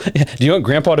punk. Do you want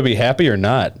Grandpa to be happy or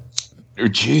not?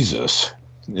 Jesus.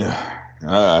 Yeah.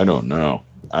 I don't know.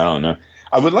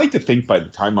 I would like to think by the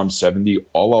time I'm 70,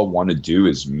 all I'll want to do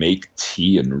is make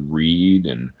tea and read,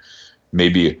 and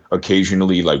maybe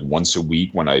occasionally, like once a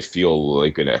week, when I feel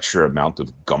like an extra amount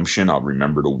of gumption, I'll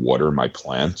remember to water my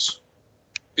plants.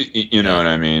 You know what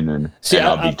I mean? And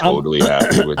I'll be totally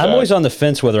happy with that. I'm always on the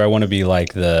fence whether I want to be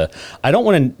like I don't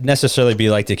want to necessarily be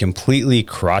like the completely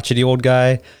crotchety old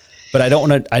guy, but I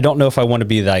don't know if I want to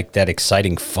be like that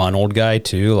exciting, fun old guy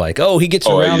too. Like, oh, he gets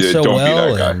around so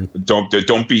well.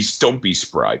 Don't be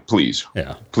spry, please.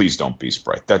 Yeah. Please don't be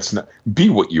spry. That's not, be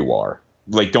what you are.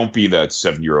 Like, don't be that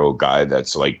 7-year-old guy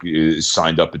that's like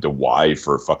signed up at the Y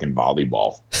for fucking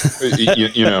volleyball.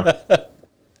 you know.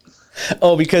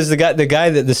 Oh, because the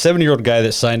 7-year-old guy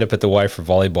that signed up at the Y for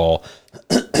volleyball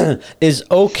is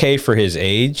okay for his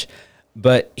age,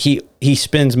 but he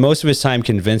spends most of his time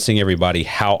convincing everybody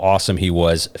how awesome he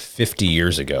was 50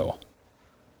 years ago.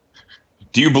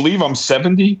 Do you believe I'm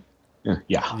 70?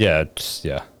 Yeah.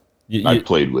 Yeah. I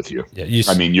played with you. Yeah.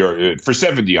 I mean, you're for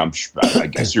 70. I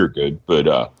guess you're good,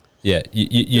 but yeah.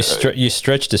 You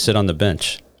stretch to sit on the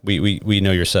bench. We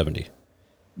know you're 70.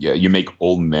 Yeah, you make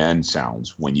old man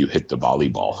sounds when you hit the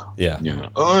volleyball. Yeah. You know,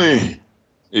 "Oi."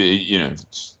 You know,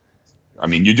 I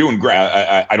mean, you're doing great.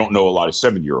 I don't know a lot of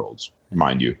 7-year-olds,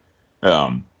 mind you.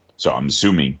 So I'm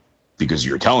assuming because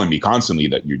you're telling me constantly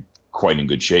that you're quite in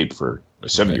good shape for a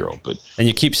 7-year-old. But And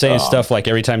you keep saying stuff like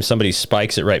every time somebody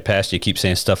spikes it right past you, keep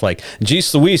saying stuff like,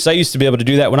 geez Louise, I used to be able to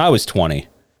do that when I was 20.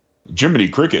 Jiminy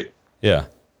Cricket. Yeah.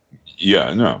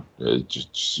 Yeah, no,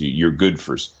 just you're good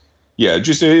for. Yeah,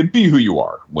 just be who you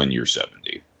are when you're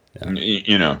 70. Yeah.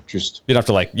 You know, just You don't have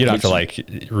to like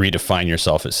redefine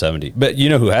yourself at 70. But you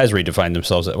know who has redefined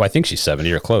themselves? Well, I think she's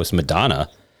 70 or close. Madonna.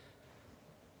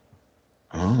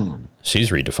 oh, She's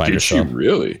redefined did she herself.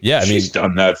 really? Yeah, I she's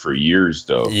done that for years,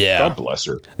 though. Yeah. God bless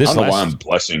her. This I don't know why last- I'm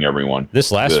blessing everyone.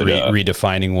 This last but,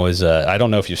 redefining was I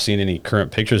don't know if you've seen any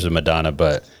current pictures of Madonna,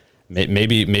 but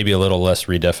maybe a little less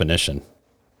redefinition.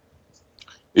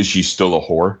 is she still a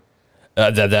whore?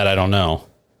 That I don't know.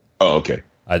 Oh, okay.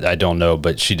 I don't know,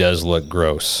 but she does look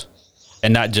gross,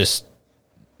 and not just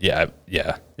yeah.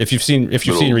 If you've seen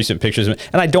recent pictures, and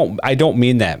I don't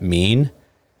mean that mean.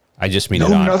 I just mean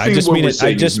it on. I just mean it.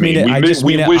 I just mean it. I just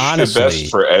mean it honestly. The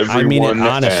best for everyone, I mean it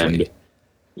honestly. And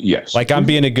yes, like I'm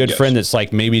being a good friend. That's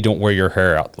like, maybe don't wear your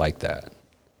hair out like that.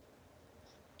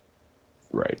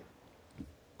 Right.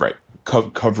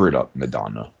 Cover it up,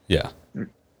 Madonna. Yeah.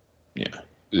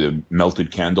 Yeah.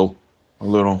 Melted candle, a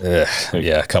little.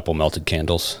 Yeah, a couple melted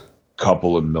candles.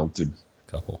 Couple of melted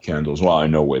Couple. candles. Well, I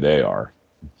know where they are.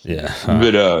 Yeah.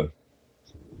 But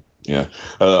yeah.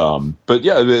 But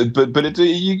yeah. But it,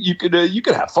 you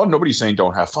could have fun. Nobody's saying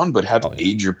don't have fun, but have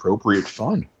age appropriate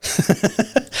fun.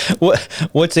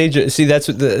 What's age? See, that's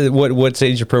what's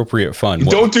age appropriate fun.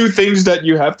 Don't do things that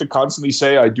you have to constantly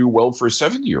say I do well for a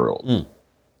 7-year-old. Mm.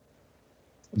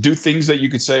 Do things that you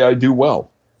could say I do well.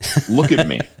 Look at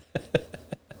me.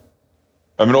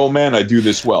 I'm an old man. I do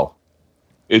this well.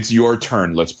 It's your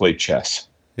turn. Let's play chess.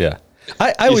 Yeah.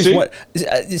 I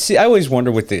always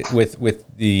wonder with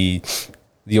the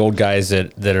old guys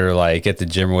that are like at the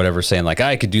gym or whatever saying like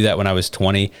I could do that when I was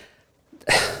 20.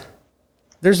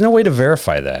 There's no way to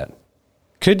verify that.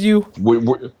 Could you?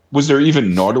 Was there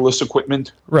even Nautilus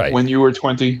equipment when you were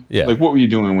 20? Yeah. Like what were you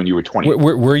doing when you were 20?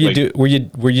 Were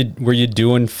you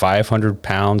doing 500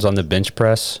 pounds on the bench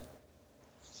press?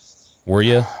 Were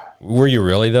you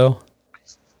really though?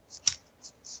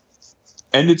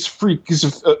 And it's freak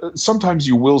because sometimes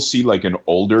you will see like an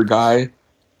older guy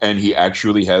and he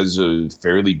actually has a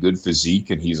fairly good physique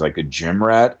and he's like a gym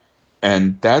rat.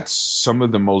 And that's some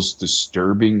of the most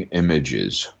disturbing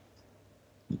images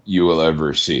you will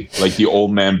ever see. Like the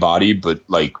old man body, but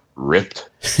like ripped.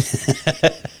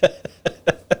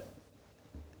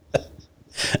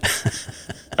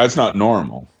 That's not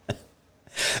normal.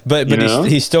 But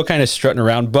he's still kind of strutting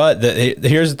around. But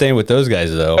here's the thing with those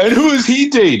guys, though. And who is he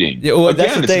dating? Well, Again,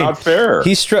 that's the it's thing. not fair.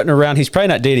 He's strutting around. He's probably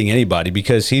not dating anybody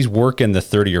because he's working the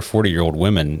 30 or 40-year-old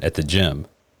women at the gym.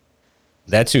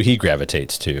 That's who he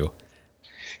gravitates to.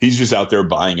 He's just out there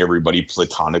buying everybody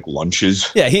platonic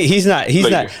lunches. Yeah, he's not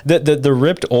the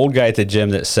ripped old guy at the gym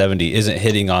that's 70 isn't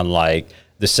hitting on like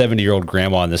the 70-year-old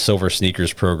grandma in the silver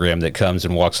sneakers program that comes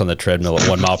and walks on the treadmill at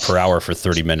 1 mile per hour for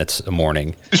 30 minutes a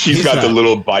morning. She's got the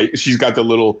little bike. She's got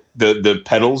the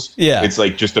pedals. Yeah. It's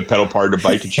like just a pedal part of the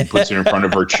bike and she puts it in front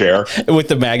of her chair. With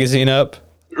the magazine up.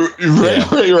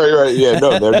 Right. Yeah,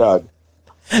 no, they're not.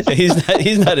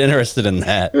 He's not interested in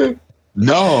that.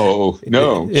 No.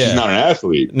 Yeah. She's not an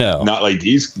athlete. No. Not like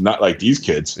these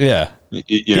kids. Yeah.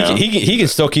 You know? He can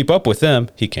still keep up with them.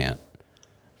 He can't.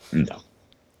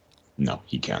 No,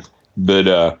 he can't.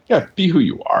 But yeah, be who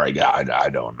you are. I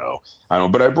don't know.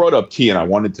 But I brought up tea, and I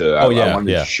wanted to. I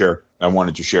wanted to share. I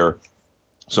wanted to share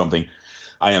something.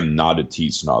 I am not a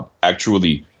tea snob.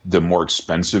 Actually, the more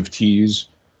expensive teas,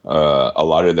 a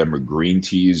lot of them are green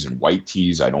teas and white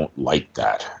teas. I don't like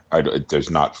that.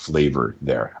 There's not flavor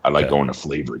there. I like going to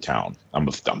Flavor Town. I'm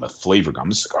a flavor guy.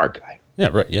 I'm a cigar guy. Yeah.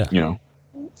 Right. Yeah. You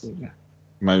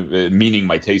know, meaning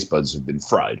my taste buds have been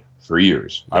fried for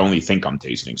years. I only think I'm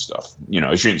tasting stuff. You know,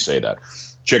 I shouldn't say that.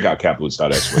 Check out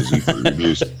capitalist.xyz for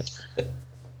reviews.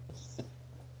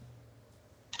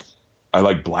 I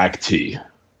like black tea.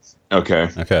 Okay.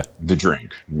 The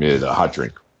drink, the hot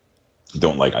drink.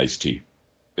 Don't like iced tea.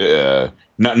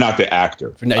 Not the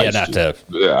actor.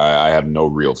 I have no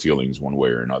real feelings one way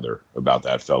or another about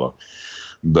that fellow.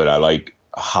 But I like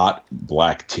hot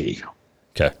black tea.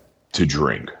 Okay. To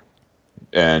drink.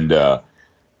 And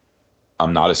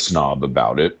I'm not a snob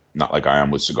about it. Not like I am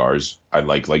with cigars. I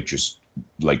like just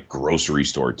like grocery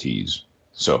store teas.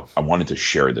 So I wanted to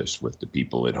share this with the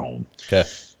people at home. Okay.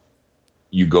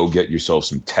 You go get yourself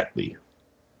some Tetley.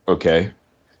 Okay.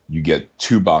 you get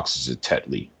 2 boxes of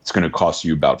Tetley. It's going to cost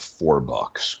you about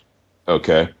 $4.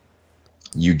 Okay.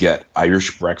 You get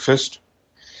Irish breakfast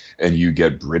and you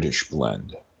get British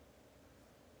blend.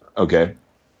 Okay.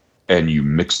 And you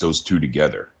mix those two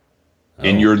together.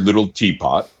 In your little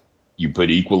teapot, you put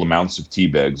equal amounts of tea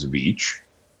bags of each.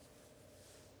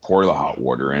 Pour the hot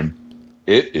water in.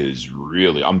 It is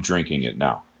really, I'm drinking it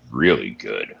now. Really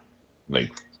good.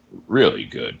 Like, really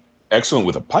good. Excellent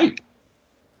with a pipe.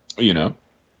 You know?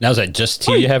 Now, is that just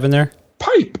tea you have in there?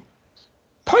 Pipe.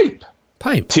 Pipe.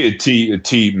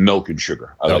 Tea, milk, and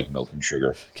sugar. I like milk and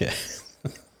sugar. Okay.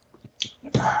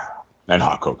 And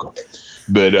hot cocoa.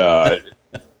 But,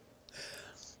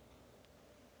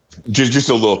 just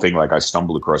a little thing like I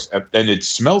stumbled across, and it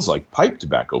smells like pipe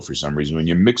tobacco for some reason. When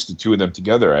you mix the two of them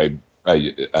together,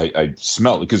 I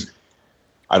smell it because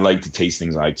I like to taste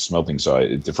things, I like to smell things.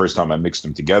 So the first time I mixed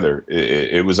them together,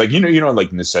 it was like you know,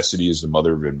 like necessity is the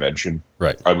mother of invention.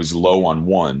 Right. I was low on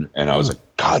one, and I was like,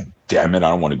 God damn it, I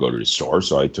don't want to go to the store.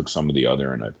 So I took some of the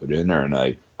other and I put it in there, and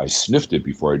I sniffed it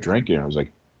before I drank it, and I was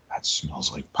like, that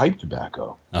smells like pipe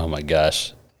tobacco. Oh my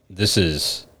gosh, this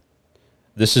is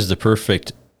the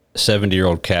perfect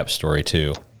 70-year-old Cap story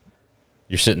too.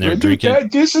 You're sitting there drinking.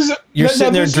 You're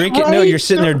sitting there drinking. Right? No, you're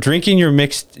sitting there drinking your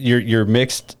mixed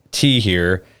tea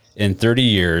here in 30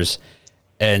 years,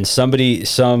 and some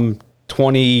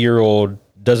 20-year-old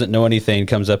doesn't know anything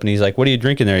comes up and he's like, "What are you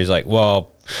drinking there?" He's like,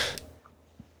 "Well,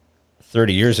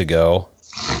 30 years ago,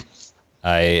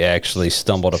 I actually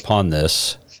stumbled upon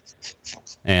this,"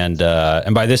 and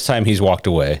by this time he's walked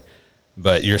away.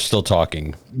 But you're still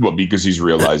talking. Well, because he's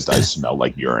realized I smell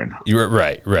like urine. You're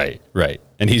right.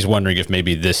 And he's wondering if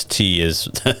maybe this tea is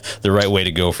the right way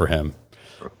to go for him.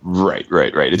 Right.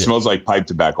 It smells like pipe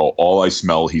tobacco. All I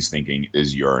smell, he's thinking,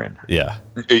 is urine. Yeah.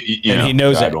 He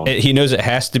knows it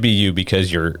has to be you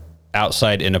because you're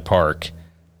outside in a park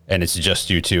and it's just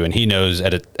you two. And he knows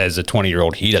as a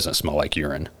 20-year-old, he doesn't smell like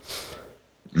urine.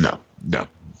 No.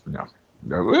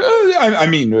 I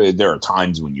mean, there are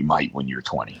times when you might when you're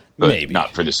 20, but maybe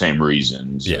not for the same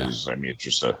reasons. Yeah. I mean, it's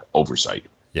just an oversight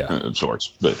of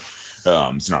sorts, but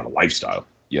it's not a lifestyle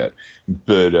yet.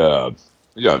 But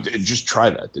just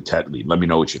try that, the Tetley. Let me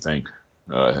know what you think.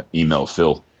 Email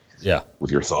Phil. Yeah,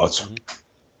 with your thoughts.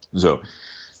 Mm-hmm. So,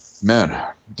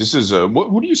 man, this is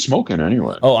what are you smoking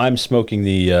anyway? Oh, I'm smoking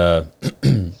the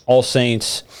All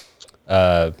Saints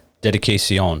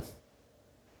Dedication.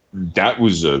 That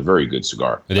was a very good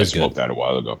cigar. I smoked that a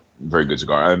while ago. Very good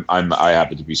cigar. I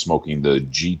happen to be smoking the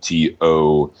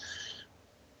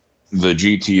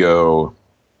GTO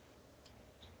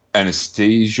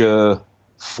Anastasia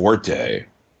Forte.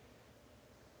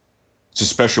 It's a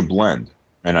special blend,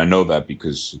 and I know that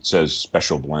because it says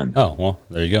special blend. Oh, well,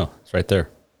 there you go. It's right there.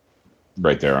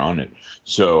 Right there on it.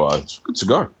 So it's a good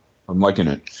cigar. I'm liking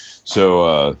it.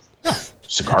 So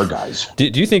cigar guys. Do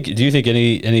you think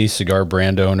any cigar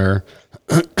brand owner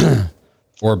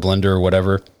or blender or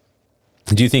whatever,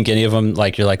 do you think any of them,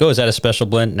 like, you're like, oh, is that a special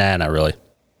blend? Nah, not really.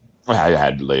 I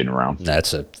had laying around. Nah,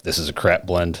 this is a crap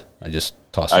blend. I just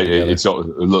tossed it together. It's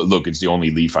the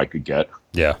only leaf I could get.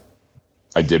 Yeah.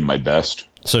 I did my best.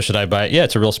 So should I buy it? Yeah,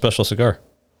 it's a real special cigar.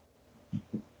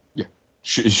 Yeah.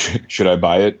 Should I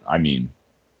buy it? I mean,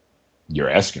 you're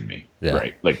asking me,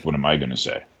 right? Like, what am I going to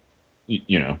say?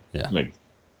 You know, like,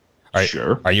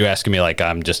 sure. Are you asking me like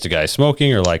I'm just a guy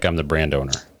smoking or like I'm the brand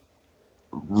owner?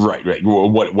 Right. Well,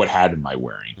 what hat am I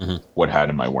wearing? Mm-hmm. What hat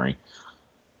am I wearing?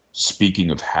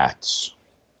 Speaking of hats,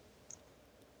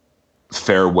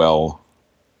 farewell,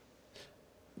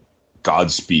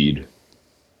 Godspeed,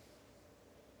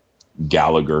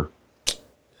 Gallagher,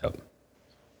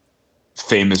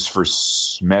 famous for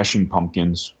Smashing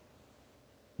Pumpkins.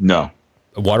 No.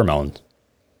 Watermelons.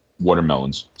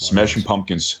 Smashing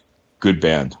Pumpkins, good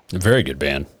band. A very good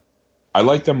band. I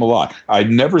like them a lot. I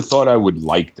never thought I would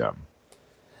like them.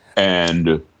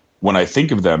 And when I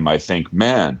think of them, I think,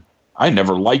 man, I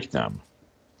never liked them.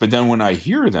 But then when I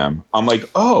hear them, I'm like,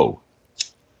 oh,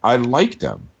 I like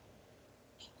them.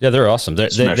 Yeah, they're awesome.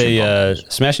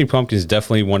 Smashing Pumpkins is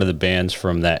definitely one of the bands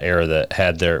from that era that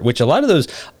had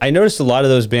I noticed a lot of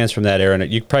those bands from that era,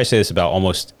 and you could probably say this about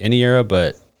almost any era,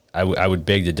 but I would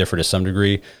beg to differ to some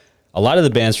degree. A lot of the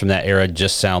bands from that era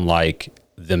just sound like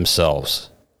themselves.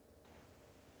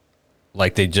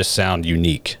 Like they just sound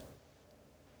unique.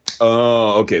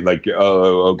 Oh, okay. Like,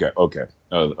 okay.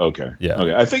 Yeah.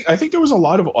 Okay. I think there was a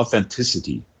lot of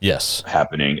authenticity. Yes.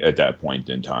 Happening at that point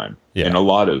in time. Yeah. In a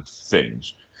lot of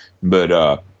things. But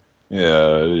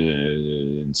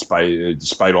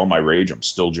despite all my rage, I'm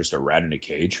still just a rat in a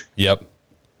cage. Yep.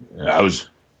 That was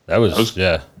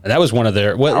yeah. And that was one of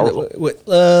their,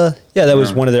 that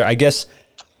was one of their, I guess,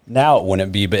 Now it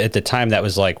wouldn't be, but at the time that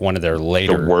was like one of their The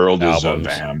later world is a albums.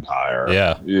 vampire.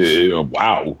 Yeah.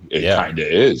 Wow, it Yeah. kind of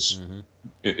is.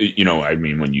 I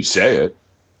mean, when you say it.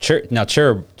 Now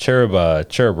Cherub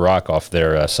Rock off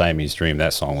their Siamese Dream.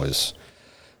 That song was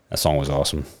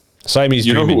awesome. Siamese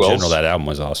You know Dream in who general. else? That album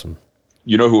was awesome.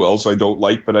 You know who else I don't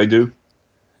like, but I do?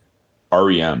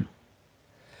 REM.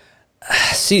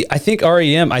 See, I think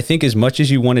REM. I think as much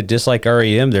as you want to dislike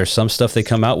REM, there's some stuff they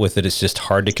come out with that it's just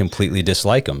hard to completely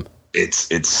dislike them. It's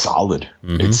solid.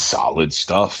 Mm-hmm. It's solid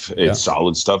stuff. It's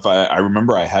solid stuff. I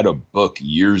remember I had a book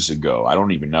years ago. I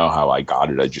don't even know how I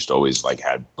got it. I just always like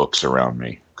had books around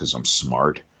me because I'm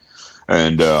smart.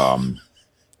 And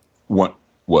what?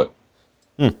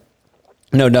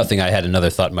 No, nothing. I had another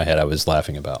thought in my head I was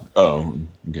laughing about. Oh,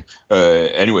 okay.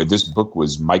 Anyway, this book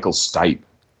was Michael Stipe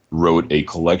wrote a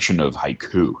collection of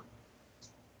haiku.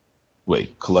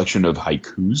 Wait, collection of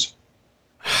haikus?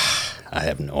 I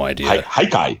have no idea.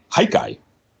 Haikai.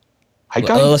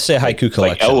 Let's say a haiku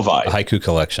collection. Like a haiku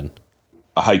collection.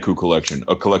 A haiku collection.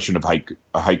 A collection of haiku.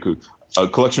 A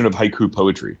collection of haiku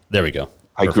poetry. There we go.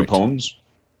 Haiku Perfect. poems.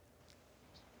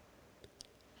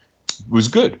 It was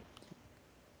good.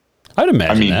 I'd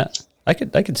imagine that. I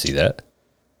could see that.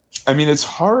 I mean, it's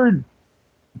hard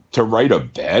to write a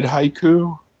bad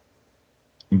haiku,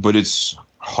 but it's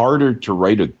harder to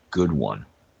write a good one.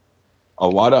 A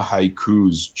lot of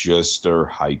haikus just are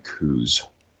haikus.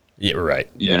 Yeah, right.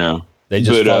 You know, they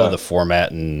just follow the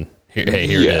format, and here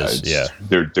it is. Yeah,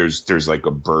 there's like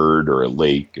a bird or a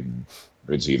lake, and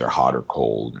it's either hot or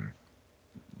cold, and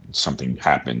something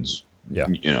happens. Yeah,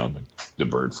 you know, the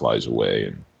bird flies away,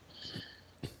 and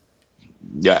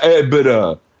but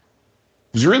it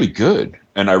was really good,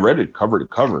 and I read it cover to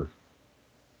cover.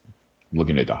 I'm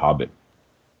looking at The Hobbit,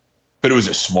 but it was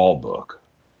a small book.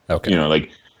 Okay, you know,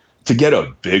 like to get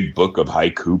a big book of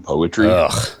haiku poetry.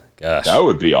 Ugh, gosh, that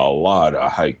would be a lot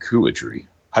of haikuetry.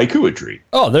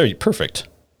 Oh, there you perfect.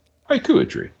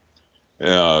 Haikuetry.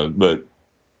 But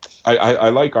I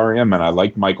like REM, and I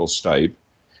like Michael Stipe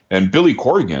and Billy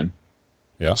Corgan.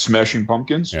 Yeah, Smashing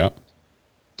Pumpkins. Yeah.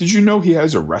 Did you know he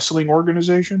has a wrestling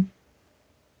organization?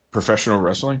 Professional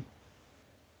wrestling?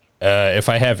 If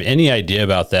I have any idea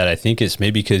about that, I think it's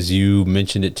maybe because you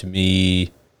mentioned it to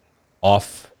me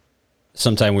off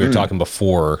sometime we were talking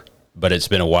before, but it's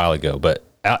been a while ago. But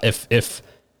if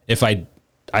I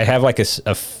have like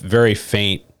a very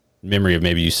faint memory of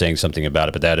maybe you saying something about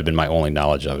it, but that would have been my only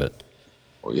knowledge of it.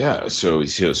 Well, yeah. So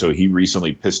he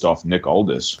recently pissed off Nick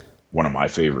Aldis, one of my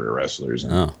favorite wrestlers.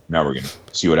 And now we're going to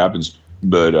see what happens.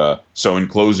 But so in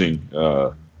closing,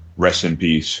 rest in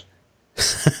peace,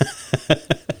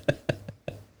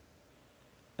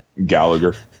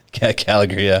 Gallagher.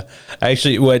 Gallagher, yeah.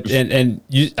 Actually,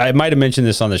 I might have mentioned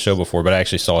this on the show before, but I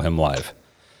actually saw him live.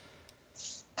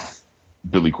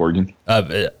 Billy Corgan.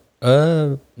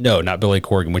 No, not Billy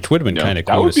Corgan, which would have been kind of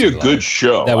cool. That would be a good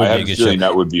show. That would be a good show.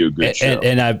 That would be a good show.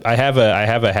 And I have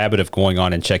a habit of going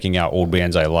on and checking out old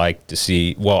bands I like to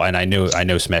see. Well, and I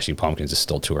know Smashing Pumpkins is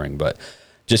still touring, but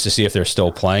just to see if they're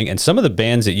still playing. And some of the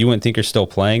bands that you wouldn't think are still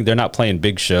playing, they're not playing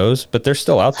big shows, but they're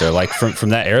still out there. Like from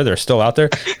that era, they're still out there.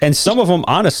 And some of them,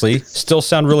 honestly, still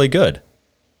sound really good.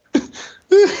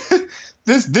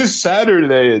 This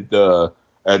Saturday at the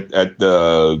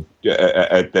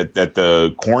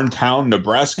Corntown,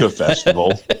 Nebraska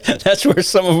festival. That's where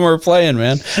some of them are playing,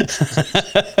 man.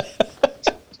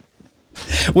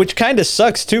 Which kind of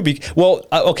sucks too.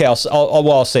 Okay,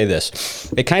 I'll say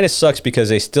this. It kind of sucks because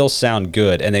they still sound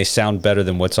good and they sound better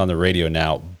than what's on the radio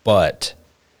now. But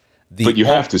you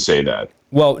have to say that.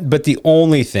 Well, but the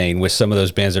only thing with some of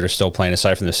those bands that are still playing,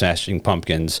 aside from the Smashing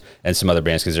Pumpkins and some other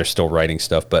bands, because they're still writing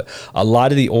stuff, but a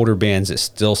lot of the older bands that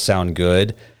still sound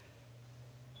good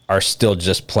are still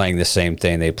just playing the same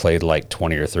thing they played like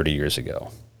 20 or 30 years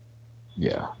ago.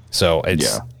 Yeah. So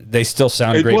they still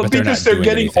sound great, but because they're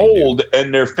getting old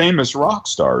and they're famous rock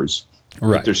stars.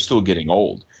 Right. But they're still getting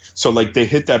old. So like they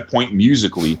hit that point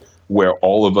musically where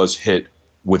all of us hit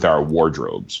with our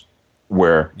wardrobes,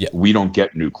 where we don't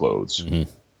get new clothes. Mm-hmm.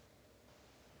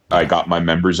 I got my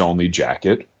members only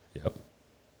jacket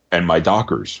and my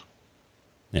Dockers.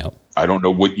 Yep. I don't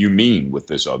know what you mean with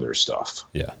this other stuff.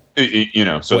 Yeah.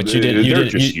 So what, they're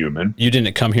just human. You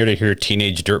didn't come here to hear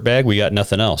Teenage Dirtbag? We got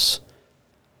nothing else.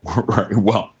 Right.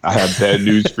 Well, I have bad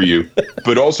news for you,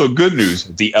 but also good news.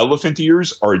 The elephant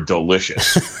ears are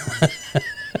delicious.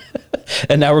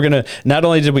 And now not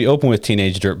only did we open with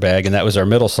Teenage Dirtbag, and that was our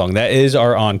middle song, that is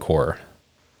our encore.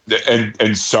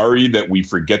 And sorry that we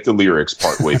forget the lyrics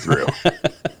partway through.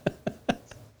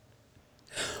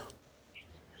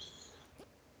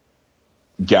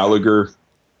 Gallagher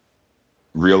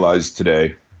realized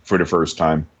today, for the first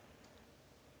time,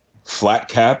 Flat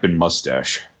cap and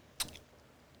mustache.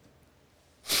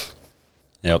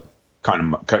 Yep.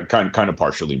 Kind of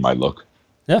partially my look.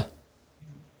 Yeah.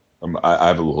 I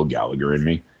have a little Gallagher in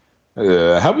me.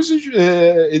 How was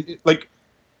like?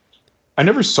 I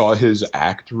never saw his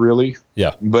act really.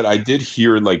 Yeah. But I did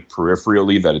hear like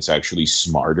peripherally that it's actually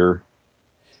smarter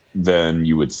than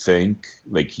you would think.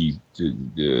 Like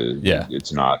Yeah.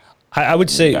 it's not. I would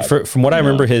say that, from what I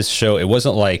remember his show, it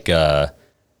wasn't like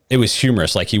it was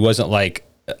humorous. Like he wasn't like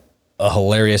a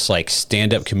hilarious like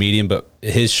stand-up comedian, but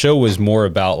his show was more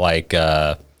about like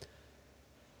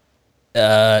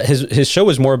his show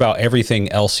was more about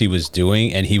everything else he was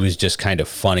doing, and he was just kind of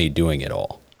funny doing it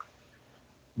all.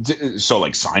 So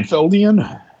like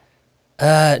Seinfeldian?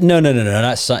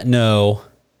 No.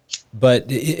 But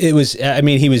it was. I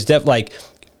mean, he was like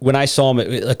when I saw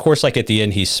him. Of course, like at the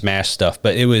end, he smashed stuff.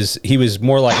 But he was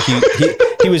more like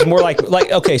he was more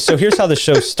like okay. So here's how the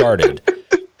show started.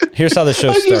 Here's how the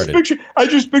show started. I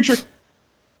just picture.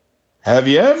 Have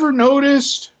you ever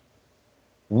noticed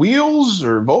wheels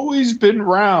have always been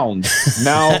round?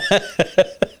 Now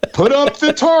put up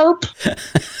the tarp.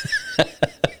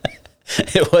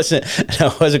 It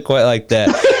wasn't quite like that.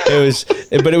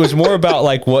 But it was more about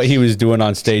like what he was doing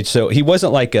on stage. So he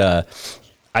wasn't like I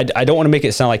don't want to make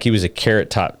it sound like he was a Carrot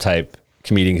Top type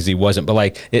comedian because he wasn't. But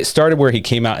like it started where he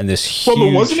came out in this huge. Well,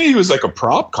 but wasn't he? He was like a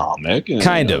prop comic.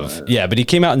 Kind of, yeah. But he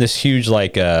came out in this huge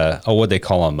like what they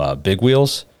call them, big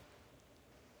wheels.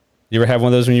 You ever have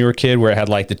one of those when you were a kid where it had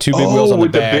like the two big wheels on the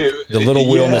back, the little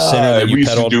wheel in the center that you we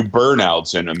pedaled? used to do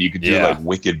burnouts in them. You could do like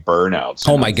wicked burnouts.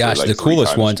 Oh my gosh, the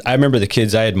coolest ones. I remember the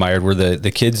kids I admired were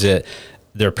the kids that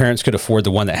their parents could afford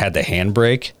the one that had the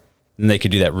handbrake, and they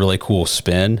could do that really cool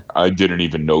spin. I didn't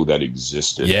even know that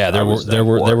existed. Yeah, there were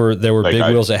like big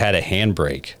wheels that had a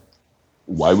handbrake.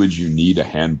 Why would you need a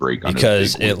handbrake on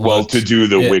because it looked, to do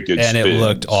the wicked and spins, it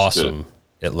looked awesome.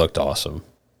 It looked awesome.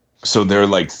 So they're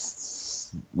like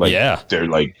yeah, they're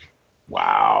like,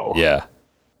 wow, yeah,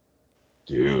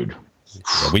 dude.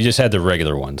 Yeah, we just had the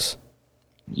regular ones.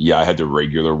 Yeah, I had the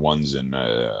regular ones, and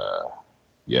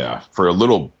yeah, for a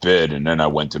little bit, and then I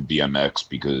went to BMX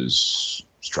because I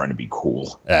was trying to be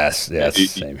cool.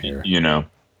 Same here. You know,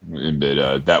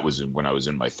 but that was when I was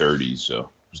in my 30s, so I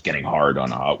was getting hard on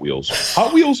Hot Wheels.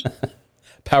 Hot Wheels.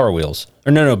 Power wheels,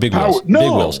 or no, big wheels. No,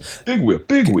 big wheels.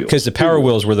 Big wheels. Because the power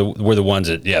wheels were the ones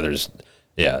that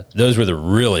those were the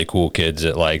really cool kids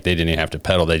that like they didn't even have to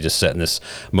pedal. They just sat in this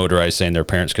motorized thing their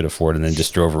parents could afford, and then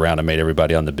just drove around and made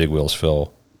everybody on the big wheels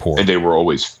feel poor. And they were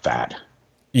always fat.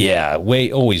 Yeah,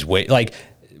 always like.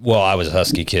 Well, I was a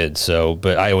husky kid,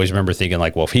 but I always remember thinking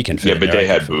like, well, if he can fit, yeah, but they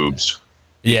had boobs.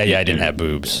 Yeah, I didn't have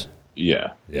boobs.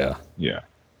 Yeah. Hmm.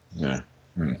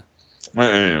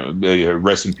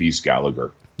 Rest in peace,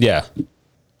 Gallagher. Yeah.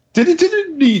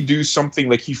 Didn't he do something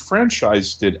like he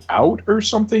franchised it out or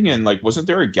something? And like, wasn't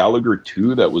there a Gallagher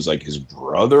 2 that was like his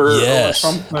brother or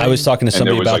something? I was talking to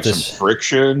somebody about like this. Some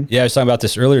friction. Yeah, I was talking about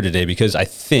this earlier today because I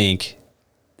think,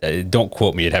 don't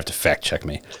quote me, you'd have to fact check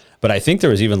me. But I think there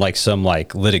was even like some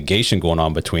like litigation going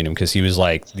on between him because he was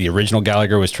like the original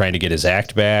Gallagher was trying to get his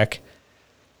act back.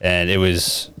 And it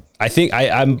was, I think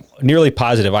I'm nearly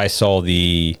positive I saw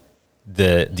the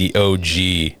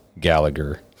OG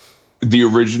Gallagher. The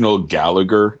original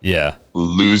Gallagher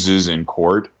loses in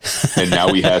court, and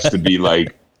now he has to be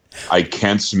like, I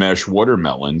can't smash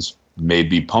watermelons,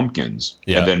 maybe pumpkins.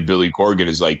 Yeah. And then Billy Corgan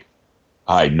is like,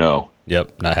 I know.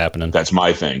 Yep, not happening. That's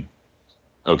my thing.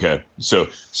 Okay, so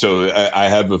I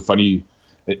have a funny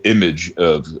image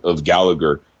of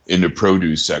Gallagher in the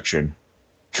produce section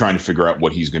trying to figure out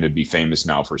what he's going to be famous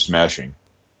now for smashing,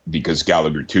 because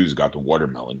Gallagher 2's got the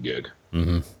watermelon gig.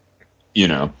 Mm-hmm. You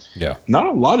know, yeah, not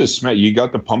a lot of smash. You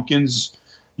got the pumpkins,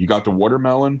 you got the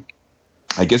watermelon.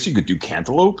 I guess you could do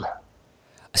cantaloupe.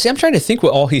 See, I'm trying to think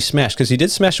what all he smashed because he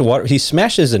did smash the water. He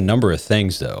smashes a number of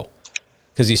things though,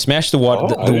 because he smashed the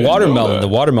watermelon. The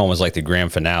watermelon was like the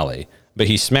grand finale, but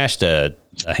he smashed a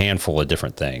handful of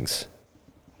different things.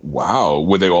 Wow,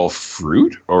 were they all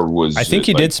fruit or was? I think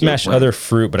he did smash other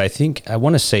fruit, but I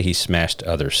want to say he smashed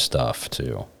other stuff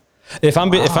too. If I'm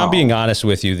being honest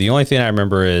with you, the only thing I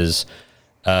remember is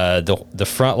the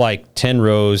front like 10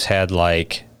 rows had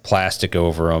like plastic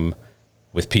over them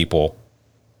with people,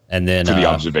 and then for the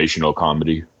observational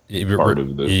comedy part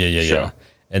of the show. Yeah.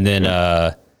 And then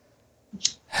I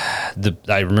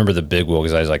remember the big wheel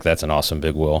because I was like, that's an awesome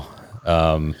big wheel.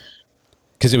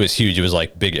 Because it was huge. It was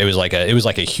like big. It was like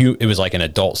an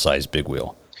adult sized big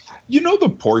wheel. You know, the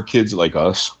poor kids like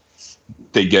us,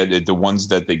 they get it, the ones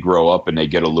that they grow up and they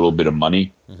get a little bit of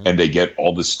money and they get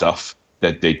all the stuff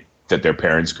that their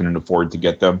parents couldn't afford to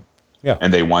get them. Yeah.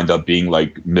 and they wind up being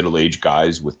like middle-aged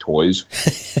guys with toys.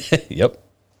 Yep.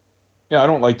 Yeah, I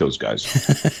don't like those guys.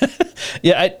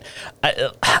 Yeah,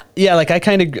 yeah, like I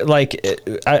kind of like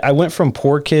I went from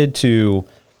poor kid to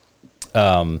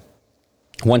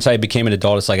once I became an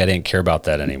adult, it's like I didn't care about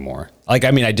that anymore. Like,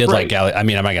 I mean, I did like Right. I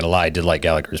mean, I'm not gonna lie, I did like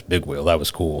Gallagher's Big Wheel. That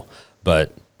was cool,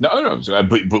 but No, no.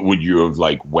 But would you have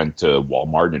like went to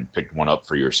Walmart and picked one up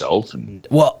for yourself? And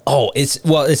it's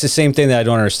the same thing that I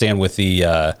don't understand with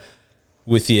the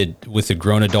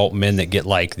grown adult men that get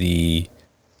like the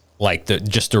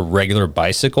just a regular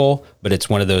bicycle, but it's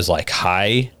one of those like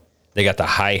high. They got the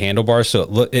high handlebars,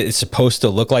 so it's supposed to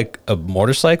look like a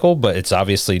motorcycle, but it's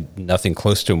obviously nothing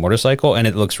close to a motorcycle, and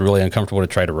it looks really uncomfortable to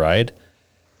try to ride.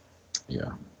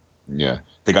 yeah, yeah.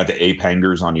 They got the ape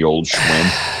hangers on the old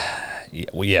Schwinn. Yeah,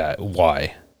 well, yeah.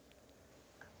 Why?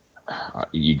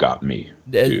 You got me,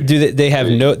 Do dude. they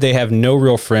have no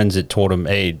real friends that told them,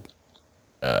 "Hey,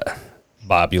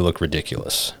 Bob, you look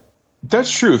ridiculous."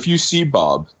 That's true. If you see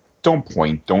Bob, don't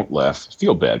point, don't laugh.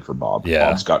 Feel bad for Bob. Yeah.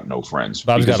 Bob's got no friends.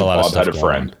 Bob's got Because a if lot of Bob stuff had a going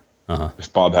friend, on.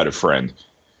 if Bob had a friend,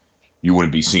 you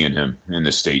wouldn't be seeing him in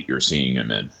the state you're seeing him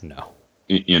in. No.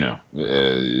 You know,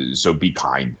 so be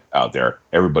kind out there.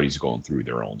 Everybody's going through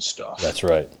their own stuff. That's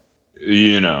right.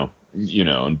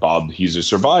 And Bob, he's a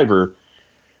survivor,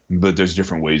 but there's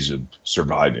different ways of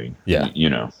surviving. Yeah. You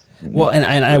know. Well, and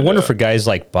I wonder for guys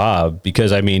like Bob,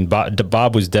 because I mean,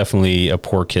 Bob was definitely a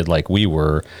poor kid like we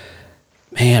were.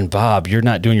 Man, Bob, you're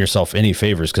not doing yourself any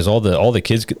favors, because all the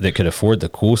kids that could afford the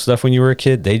cool stuff when you were a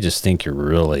kid, they just think you're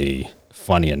really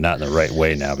funny and not in the right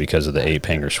way now because of the ape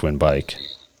hanger Schwinn bike.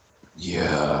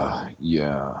 Yeah,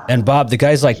 yeah. And Bob, the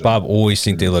guys like Bob always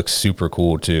think they look super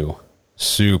cool too.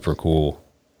 Super cool.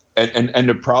 And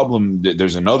the problem,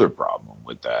 there's another problem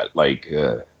with that. Like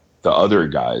the other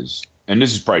guys, and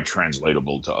this is probably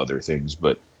translatable to other things,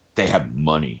 but they have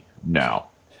money now.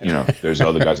 You know, there's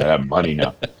other guys that have money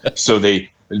now, so they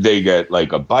get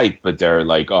like a bike, but they're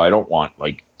like, oh, I don't want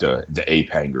like the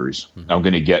ape hangers. I'm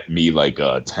gonna get me like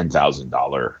a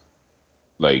 $10,000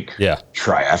 like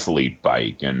triathlete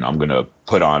bike, and I'm gonna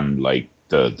put on like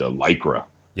the Lycra.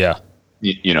 Yeah.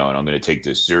 And I'm going to take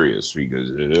this serious because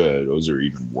those are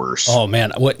even worse. Oh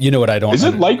man, what I don't is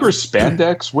it Lycra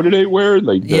spandex? What do they wear?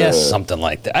 Like something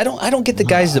like that. I don't get the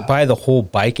guys that buy the whole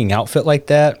biking outfit like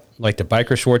that, like the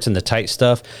biker shorts and the tight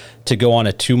stuff, to go on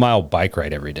a 2-mile bike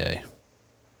ride every day.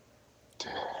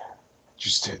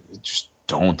 Just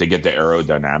don't. They get the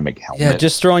aerodynamic helmet. Yeah,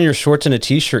 just throw on your shorts and a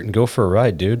t-shirt and go for a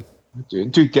ride, dude.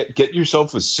 Dude, get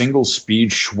yourself a single speed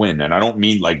Schwinn, and I don't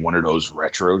mean like one of those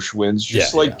retro Schwinns.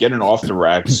 Just get an off the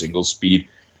rack single speed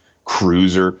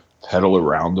cruiser, pedal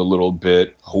around a little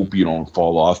bit, hope you don't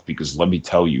fall off, because let me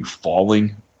tell you,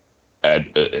 falling at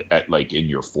like in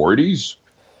your 40s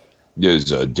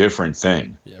is a different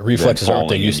thing. Yeah, reflexes aren't what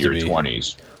they used to be. In your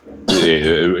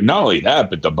 20s. Not only that,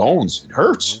 but the bones, it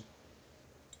hurts.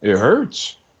 It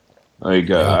hurts. Like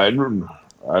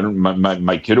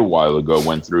my kid a while ago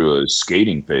went through a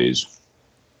skating phase,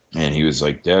 and he was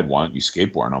like, Dad, why don't you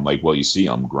skateboard? And I'm like, well, you see,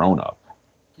 I'm grown up.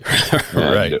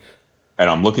 Right. And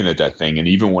I'm looking at that thing, and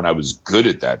even when I was good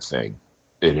at that thing,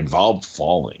 it involved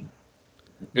falling.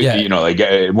 Yeah. Like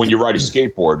when you ride a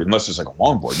skateboard, unless it's like a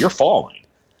longboard, you're falling.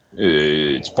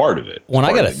 It's part of it. Well,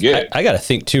 I gotta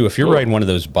think too. If you're riding one of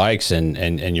those bikes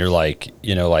and you're like,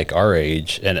 like our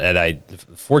age, and I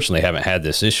fortunately haven't had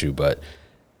this issue, but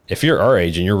if you're our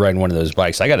age and you're riding one of those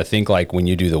bikes, I got to think like when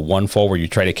you do the one fall where you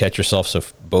try to catch yourself so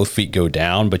both feet go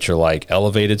down, but you're like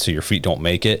elevated so your feet don't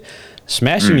make it.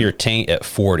 Smashing your taint at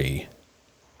 40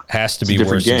 has to be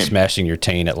worse than smashing your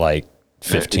taint at like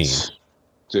 15.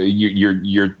 So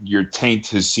your taint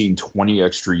has seen 20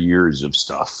 extra years of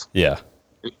stuff. Yeah.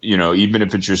 Even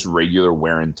if it's just regular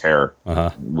wear and tear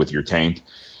with your taint,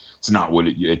 it's not what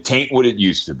it taint what it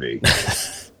used to be.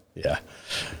 Yeah.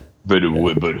 But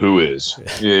who is?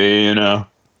 Yeah.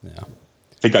 I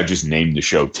think I just named the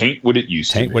show Taint What It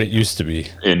Used to Be. Taint What It Used to Be.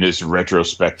 In this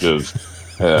retrospective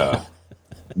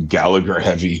Gallagher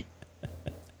heavy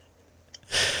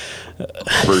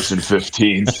version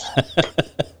 15th.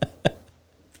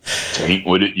 Taint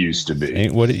What It Used to Be.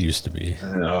 Ain't what it used to be.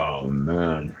 Oh,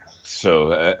 man.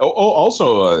 So,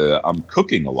 also, I'm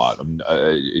cooking a lot.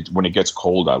 When it gets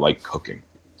cold, I like cooking.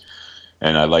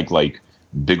 And I like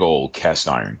big old cast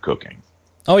iron cooking.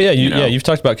 Oh yeah, you've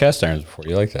talked about cast irons before.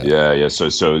 You like that? Yeah.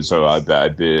 So I've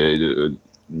been,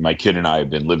 my kid and I have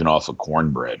been living off of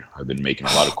cornbread. I've been making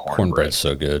a lot of cornbread. Cornbread's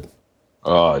so good.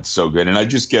 Oh, it's so good. And I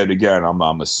just get, again, I'm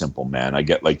a simple man. I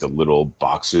get like the little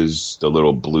boxes, the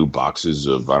little blue boxes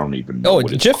of, I don't even know. Oh,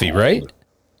 Jiffy, right?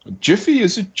 Jiffy?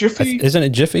 Is it Jiffy? Isn't it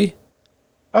Jiffy?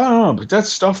 I don't know, but that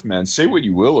stuff, man. Say what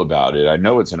you will about it. I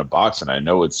know it's in a box, and I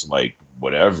know it's like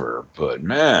whatever. But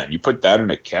man, you put that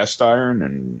in a cast iron,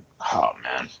 and oh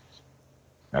man,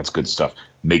 that's good stuff.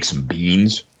 Make some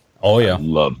beans. Oh I yeah.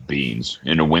 love beans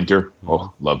in the winter. Mhm.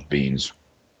 Oh, love beans.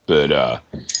 But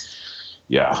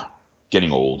yeah,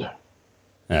 getting old.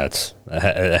 It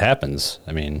happens.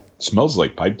 I mean, Smells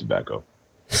like pipe tobacco.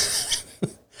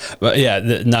 but yeah,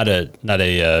 not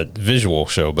a visual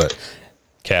show, but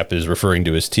Cap is referring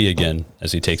to his tea again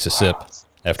as he takes a sip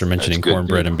after That's mentioning good,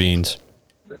 cornbread dude. and beans.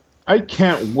 I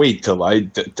can't wait till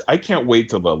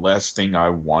the last thing I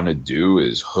want to do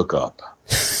is hook up.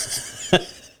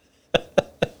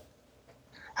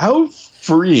 How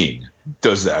freeing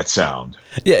does that sound?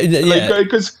 Yeah, Like, yeah,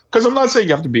 because I'm not saying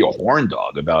you have to be a horn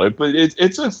dog about it, but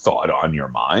it's a thought on your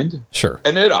mind, sure.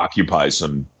 and it occupies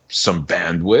some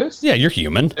bandwidth. Yeah, you're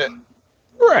human.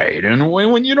 Right. And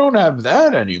when you don't have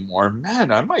that anymore,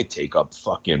 man, I might take up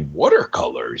fucking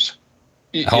watercolors.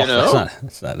 Oh, You know?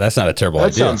 that's not a terrible That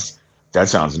idea. sounds that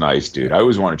sounds nice, dude. I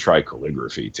always want to try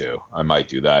calligraphy too. I might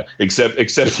do that.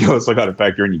 Except you also got to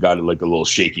factor in you got like a little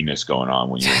shakiness going on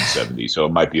when you're in 70, so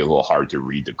it might be a little hard to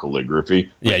read the calligraphy.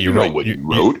 Yeah, But you're you know right. what you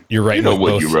wrote. You're You writing know with what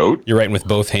both. you wrote. You're writing with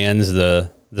both hands. The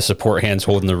support hands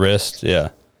holding the wrist. Yeah.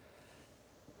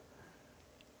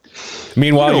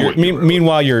 Meanwhile, You know what you wrote.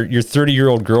 meanwhile your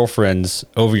 30-year-old girlfriend's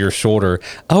over your shoulder.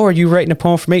 Oh, are you writing a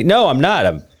poem for me? No, I'm not.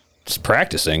 I'm just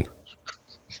practicing.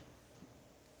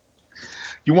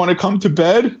 You want to come to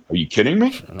bed? Are you kidding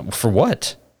me? For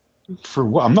what? For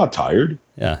what? I'm not tired.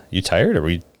 Yeah, you tired? Are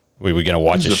we gonna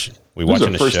watch This is the, we this is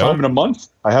watching the a first show? time in a month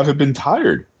I haven't been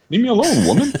tired. Leave me alone,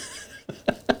 woman.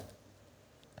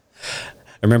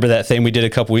 Remember that thing we did a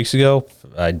couple weeks ago?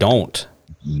 I don't.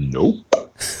 Nope.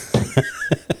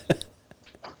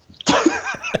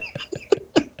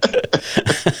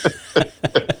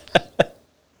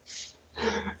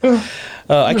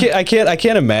 I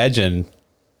can't imagine.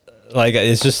 Like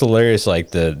it's just hilarious.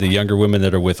 Like the younger women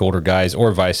that are with older guys,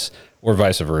 or vice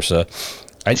versa.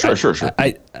 Sure.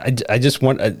 I just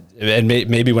want, and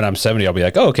maybe when I'm 70, I'll be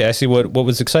like, oh, okay, I see what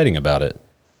was exciting about it.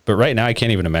 But right now, I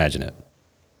can't even imagine it.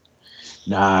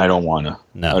 Nah, I don't want to.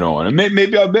 No. I don't want to.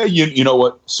 Maybe I'll bet you know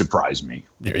what? Surprise me.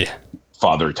 Yeah,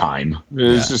 Father time.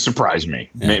 Surprise me.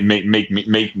 Yeah. Make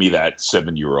me that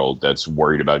 7-year-old that's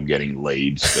worried about getting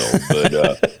laid still.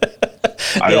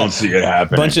 But I don't see it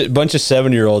happening. bunch of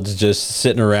 7-year-olds just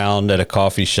sitting around at a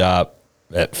coffee shop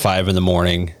at 5 in the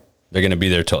morning. They're going to be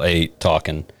there till 8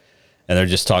 talking, and they're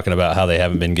just talking about how they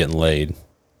haven't been getting laid.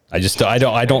 I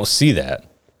don't see that.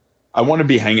 I want to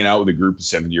be hanging out with a group of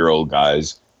 7-year-old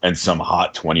guys, and some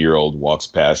hot 20-year-old walks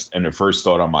past, and the first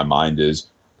thought on my mind is,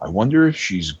 I wonder if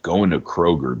she's going to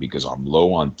Kroger because I'm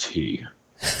low on tea.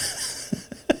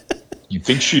 You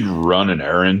think she'd run an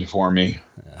errand for me?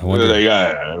 I wonder.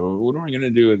 Like, what am I going to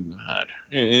do with that?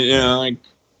 You know, like,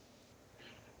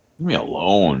 leave me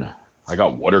alone. I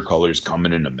got watercolors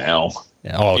coming in the mail.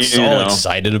 Oh, You all know.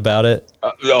 excited about it.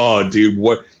 Oh, dude,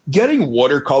 what? Getting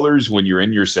watercolors when you're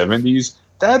in your 70s,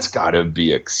 that's got to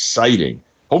be exciting.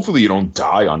 Hopefully you don't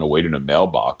die on the way to the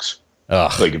mailbox.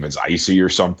 Ugh. Like if it's icy or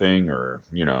something, or,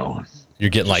 you know. You're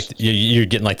getting like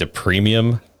the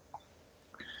premium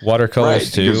watercolors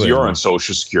Right, too. because you're and- on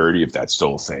Social Security if that's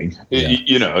still a thing. Yeah.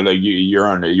 You know, like you're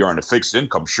on a fixed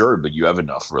income, sure, but you have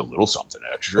enough for a little something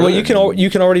extra. Well, you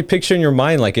can already picture in your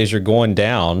mind, like as you're going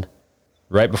down,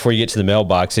 right before you get to the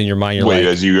mailbox, in your mind you're Wait,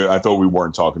 like, I thought we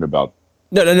weren't talking about.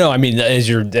 no. I mean, as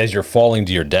you're falling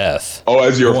to your death. Oh,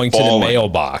 as you're going falling. to the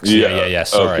mailbox. Yeah. Yeah.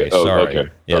 Sorry, Okay. Oh, sorry.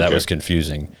 okay. Yeah, that Okay. was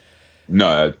confusing.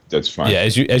 No, that's fine. Yeah,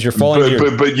 as you're falling to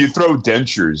your, But you throw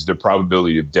dentures, the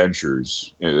probability of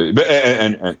dentures,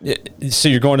 so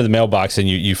you're going to the mailbox and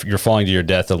you're falling to your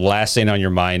death. The last thing on your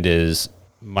mind is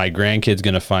my grandkid's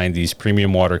going to find these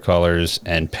premium watercolors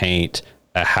and paint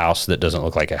a house that doesn't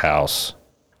look like a house.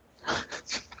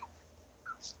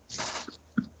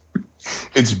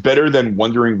 it's better than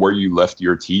wondering where you left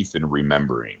your teeth and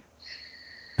remembering,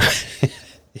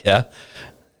 Yeah.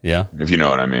 Yeah. if you know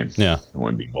what I mean. Yeah. I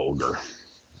wouldn't be vulgar.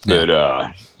 But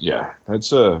yeah,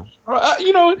 that's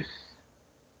you know,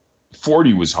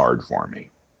 40 was hard for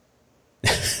me.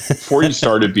 40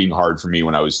 started being hard for me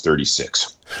when I was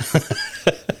 36.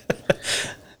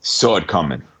 Saw it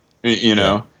coming, you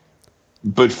know.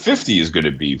 But 50 is going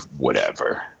to be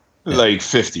whatever. Like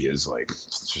 50 is like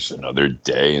it's just another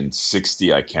day, and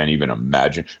 60 I can't even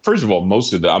imagine. First of all,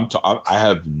 most of the I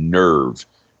have nerve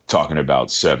talking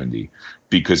about 70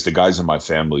 because the guys in my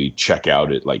family check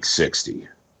out at like 60.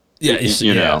 Yeah,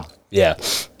 You know. Yeah.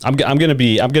 I'm gonna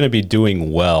be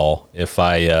doing well if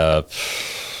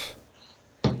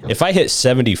if I hit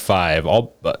 75,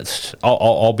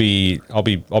 I'll be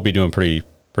doing pretty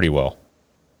well.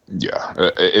 Yeah,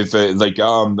 if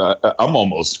I'm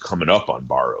almost coming up on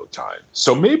borrowed time,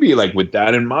 so maybe like with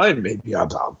that in mind, maybe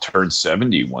I'll turn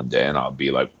 70 one day, and I'll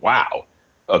be like, wow,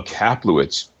 a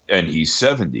Kaplowitz, and he's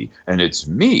 70, and it's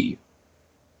me.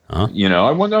 Huh? You know,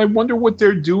 I wonder what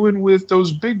they're doing with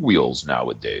those big wheels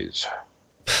nowadays.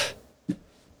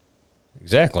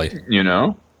 Exactly. You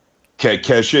know,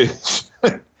 cash it,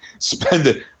 spend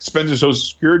a Social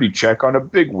Security check on a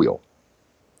big wheel.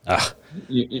 Ah,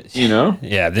 You know.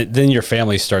 yeah. Then your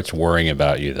family starts worrying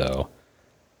about you, though.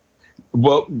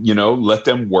 Well, let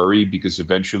them worry because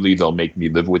eventually they'll make me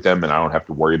live with them and I don't have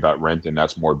to worry about rent, and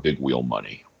that's more big wheel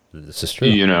money. This is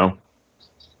true.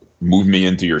 Move me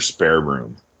into your spare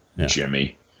room, Yeah.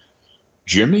 Jimmy.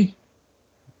 Jimmy?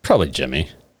 Probably Jimmy.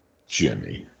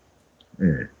 Jimmy.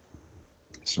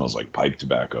 Smells like pipe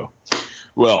tobacco.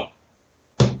 Well,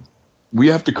 we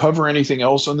have to cover anything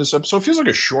else on this episode? It feels like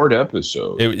a short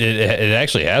episode. It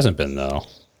actually hasn't been, though.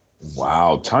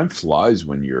 Wow, time flies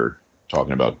when you're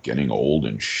talking about getting old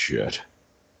and shit.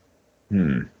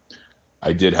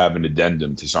 I did have an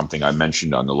addendum to something I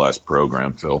mentioned on the last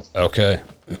program, Phil. Okay.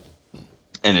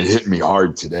 And it hit me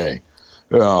hard today.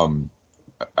 We talking.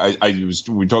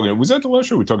 Was that the last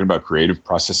show? We were talking about creative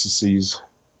processes.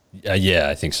 Yeah,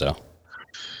 I think so.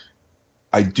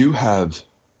 I do have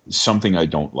something I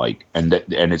don't like, and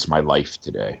it's my life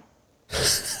today.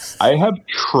 I have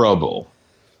trouble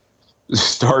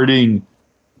starting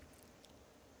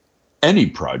any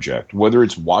project, whether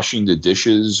it's washing the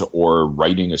dishes or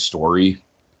writing a story,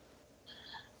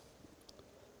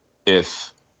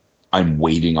 if I'm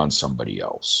waiting on somebody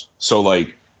else. So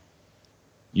like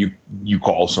you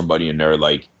call somebody and they're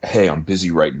like, hey, I'm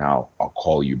busy right now, I'll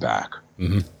call you back.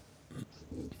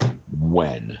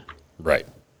 When? Right.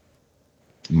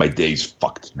 My day's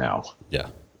fucked now. Yeah.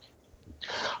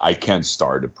 I can't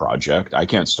start a project. I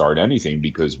can't start anything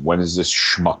because when is this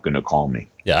schmuck gonna call me?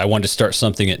 Yeah, I wanted to start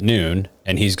something at noon,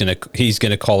 and he's gonna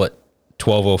call it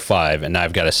 12:05, and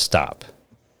I've got to stop.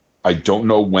 I don't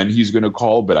know when he's gonna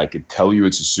call, but I could tell you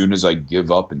it's as soon as I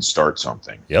give up and start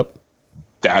something. Yep.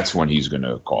 That's when he's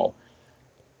gonna call.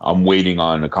 I'm waiting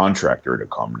on a contractor to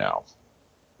come now.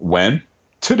 When?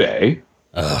 Today.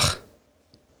 Ugh.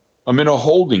 I'm in a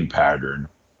holding pattern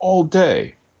all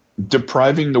day,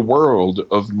 depriving the world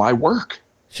of my work,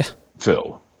 Yeah.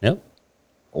 Phil. Yep.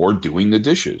 Or doing the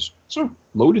dishes. So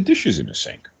load of dishes in a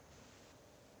sink.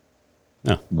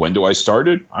 No. When do I start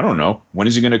it? I don't know. When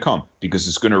is he going to come? Because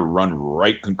it's going to run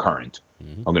right concurrent.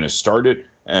 I'm going to start it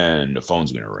and the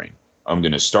phone's going to ring. I'm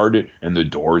going to start it and the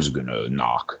door's going to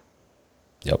knock.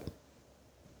 Yep.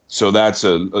 So that's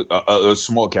a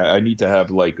small cat. I need to have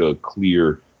like a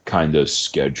clear kind of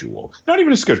schedule. Not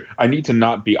even a schedule. I need to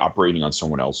not be operating on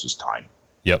someone else's time.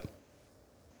 Yep.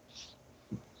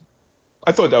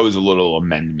 I thought that was a little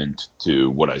amendment to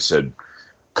what I said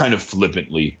kind of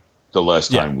flippantly the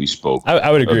last time we spoke.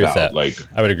 I would agree with that. Like,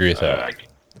 I would agree with that.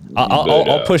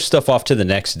 I'll push stuff off to the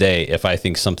next day if I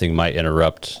think something might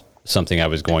interrupt something I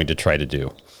was going to try to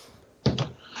do.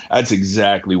 That's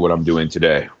exactly what I'm doing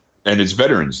today. And it's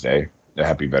Veterans Day.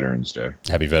 Happy Veterans Day.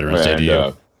 Happy Veterans Day to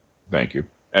you. Thank you.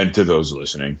 And to those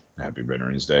listening, happy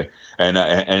Veterans Day. And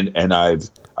I've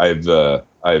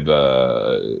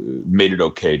made it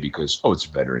okay because it's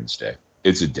Veterans Day.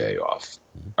 It's a day off.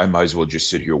 I might as well just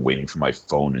sit here waiting for my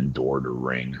phone and door to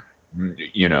ring.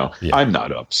 I'm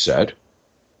not upset.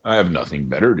 I have nothing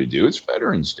better to do. It's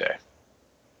Veterans Day.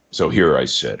 So here I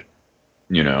sit,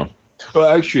 Well,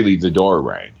 actually, the door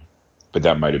rang, but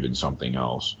that might have been something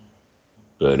else.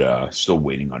 But still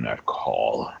waiting on that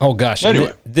call. Oh gosh!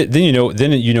 Anyway, then you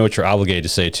know what you're obligated to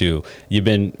say too. You've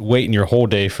been waiting your whole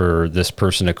day for this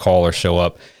person to call or show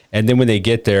up, and then when they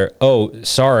get there, oh,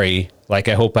 sorry. Like,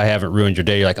 I hope I haven't ruined your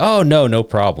day. You're like, oh no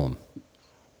problem.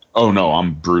 Oh no,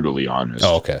 I'm brutally honest.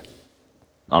 Oh, okay.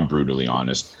 I'm brutally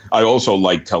honest. I also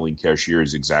like telling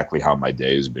cashiers exactly how my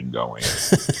day has been going.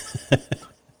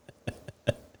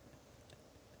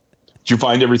 Did you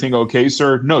find everything okay,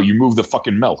 sir? No, you moved the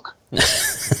fucking milk.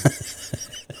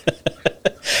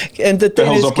 And the thing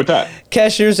hell's is, up with that?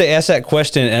 Cashiers, they ask that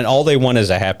question, and all they want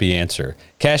is a happy answer.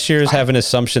 Cashiers have an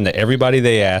assumption that everybody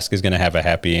they ask is going to have a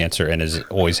happy answer and is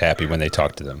always happy when they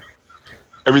talk to them.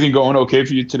 Everything going okay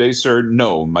for you today, sir?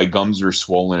 No, my gums are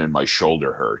swollen and my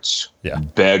shoulder hurts. Yeah.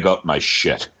 Bag up my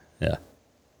shit. Yeah.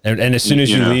 And as soon as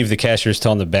you leave, the cashier's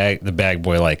telling the bag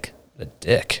boy, like, a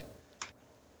dick.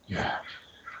 Yeah.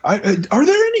 Are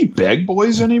there any bag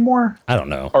boys anymore? I don't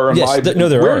know. Or no,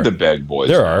 there where are. are the bag boys?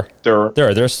 There are. There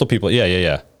are. There's still people.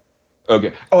 Yeah.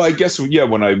 Okay. Oh, I guess yeah.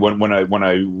 When I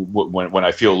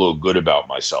feel a little good about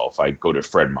myself, I go to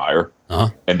Fred Meyer, Uh-huh.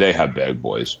 and they have bag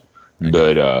boys. Okay.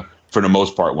 But for the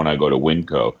most part, when I go to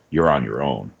Winco, you're on your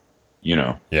own. You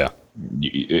know, Yeah.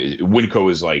 Winco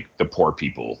is like the poor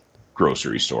people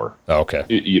grocery store. Oh, okay.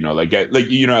 You know, like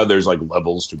you know, how there's like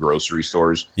levels to grocery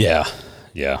stores. Yeah.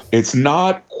 Yeah. It's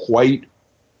not quite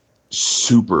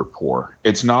super poor.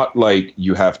 It's not like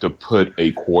you have to put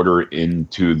a quarter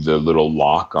into the little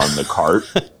lock on the cart.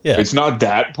 Yeah. It's not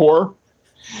that poor.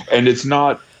 And it's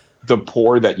not the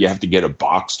poor that you have to get a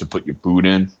box to put your food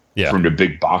in Yeah. from the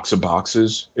big box of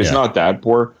boxes. It's Yeah. not that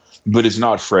poor, but it's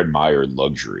not Fred Meyer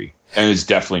luxury. And it's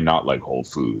definitely not like Whole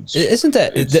Foods. Isn't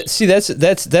It's see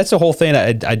that's a whole thing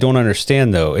I don't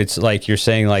understand though. It's like you're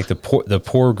saying like the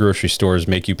poor grocery stores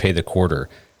make you pay the quarter.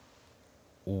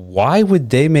 Why would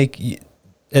they make you,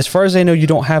 as far as I know, you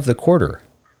don't have the quarter?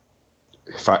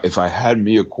 if I had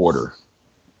me a quarter,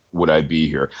 would I be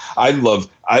here? I love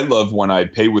when I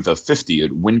pay with a 50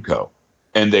 at Winco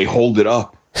and they hold it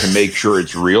up to make sure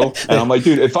it's real. And I'm like,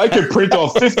 dude, if I could print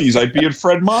off 50s, I'd be at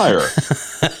Fred Meyer.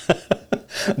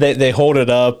 They hold it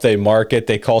up, they mark it,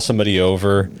 they call somebody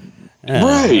over.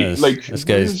 Right. Like this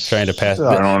guy's trying to pass.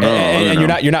 I don't know.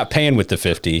 And you're not paying with the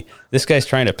 50. This guy's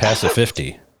trying to pass a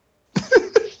 50.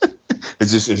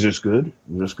 Is this good?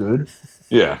 Is this good?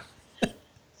 Yeah.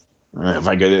 If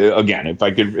I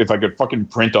could fucking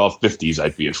print off 50s,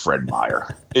 I'd be at Fred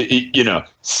Meyer. You know,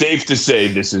 safe to say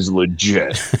this is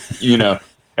legit. You know,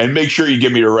 and make sure you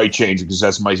give me the right change because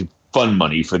that's my fun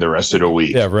money for the rest of the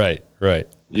week. Yeah, right.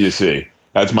 You see,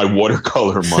 that's my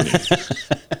watercolor money,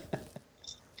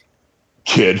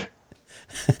 kid.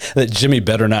 That Jimmy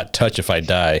better not touch if I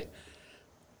die.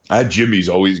 Jimmy's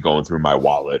always going through my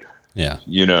wallet. Yeah.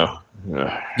 You know.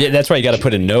 Yeah, that's why you got to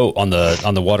put a note on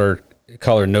the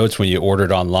watercolor notes when you order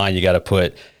it online. You got to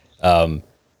put,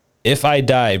 if I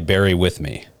die, bury with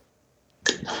me.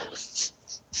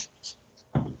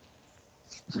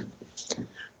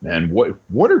 Man, what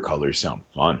watercolors sound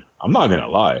fun. I'm not gonna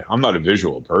lie. I'm not a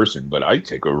visual person, but I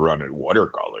take a run at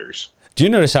watercolors. Do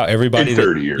you notice how everybody In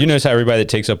 30 years. you notice how everybody that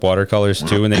takes up watercolors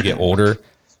too, when they get older,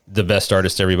 the best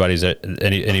artist anybody's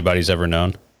ever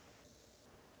known?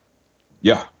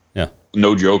 Yeah, Yeah.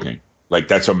 no joking. Like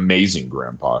that's amazing,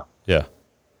 Grandpa. Yeah.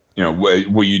 You know,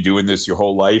 were you doing this your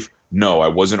whole life? No, I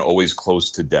wasn't always close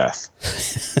to death.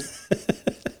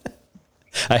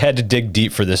 I had to dig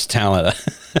deep for this talent.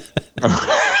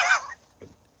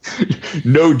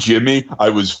 No, Jimmy, I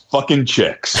was fucking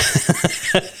chicks.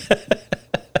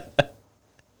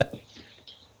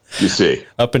 You see.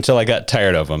 Up until I got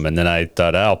tired of them, and then I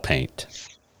thought I'll paint.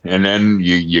 And then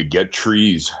you get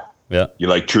trees. Yeah. You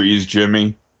like trees,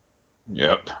 Jimmy?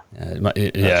 Yep.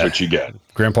 That's what you get.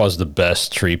 Grandpa's the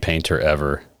best tree painter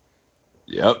ever.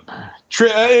 Yep.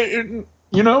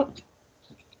 You know,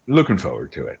 looking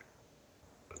forward to it.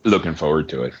 Looking forward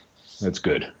to it. That's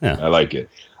good. Yeah. I like it.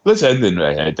 Let's end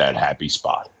at that happy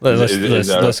spot.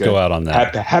 Let's go out on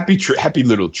that. Happy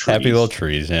little trees. Happy little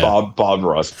trees. Yeah. Bob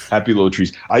Ross. Happy little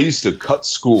trees. I used to cut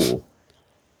school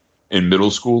in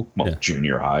middle school,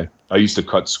 junior high. I used to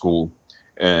cut school,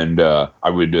 and I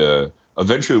would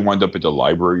eventually wind up at the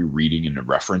library reading in the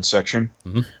reference section.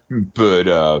 Mm-hmm.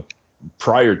 But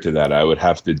prior to that, I would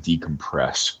have to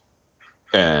decompress,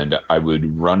 and I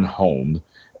would run home,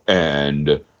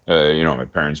 and my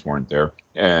parents weren't there,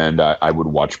 and I would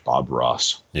watch Bob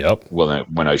Ross. Yep. Well,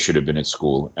 when I should have been at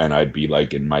school, and I'd be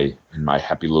like in my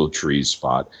happy little trees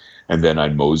spot, and then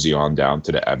I'd mosey on down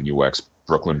to the Avenue X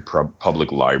Brooklyn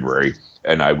Public Library,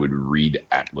 and I would read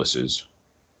atlases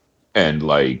and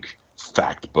like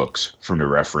fact books from the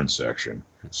reference section.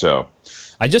 So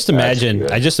I just imagine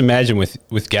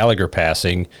with Gallagher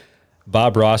passing,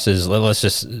 Bob Ross is,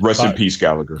 rest in peace,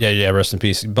 Gallagher. Yeah, rest in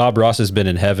peace. Bob Ross has been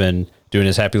in heaven doing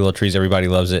his happy little trees. Everybody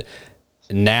loves it.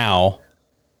 Now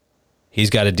he's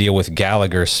got to deal with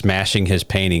Gallagher smashing his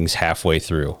paintings halfway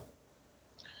through.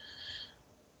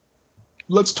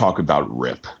 Let's talk about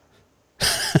Rip.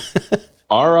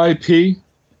 R.I.P.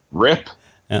 Rip.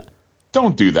 Yeah.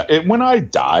 Don't do that. When I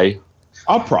die,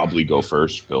 I'll probably go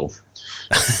first, Phil.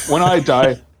 When I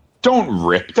die, don't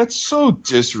rip. That's so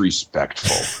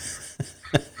disrespectful.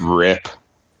 Rip.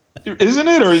 Isn't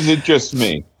it, or is it just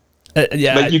me?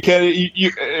 Yeah. Like you can't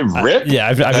rip?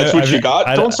 Yeah. That's what you got?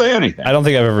 Don't say anything. I don't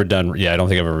think I've ever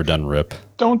done rip.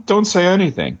 Don't say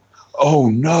anything. Oh,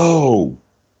 no.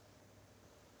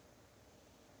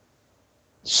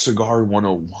 Cigar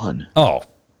 101. Oh.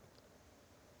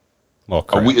 Well,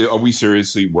 crap. Are we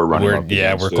seriously? We're running up.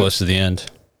 Yeah, we're close to the end.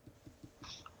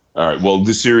 All right. Well,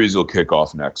 the series will kick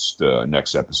off next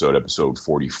episode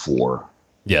 44.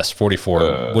 Yes,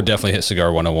 44 would definitely hit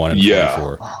Cigar 101 and Yeah,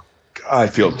 44. I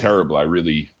feel terrible.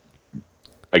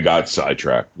 I got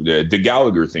sidetracked. The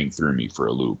Gallagher thing threw me for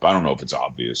a loop. I don't know if it's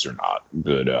obvious or not,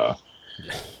 but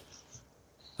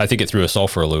I think it threw us all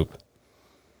for a loop.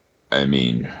 I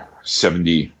mean,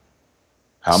 70.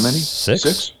 How many? Six?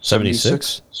 Six? 76?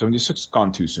 76? 76?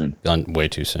 Gone too soon. Gone way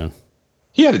too soon.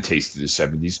 He had a taste of the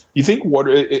 70s. You think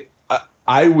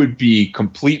I would be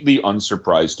completely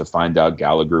unsurprised to find out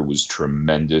Gallagher was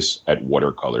tremendous at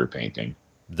watercolor painting.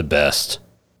 The best.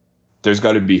 There's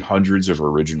got to be hundreds of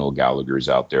original Gallaghers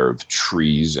out there of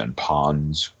trees and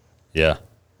ponds. Yeah.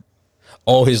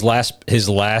 Oh, his last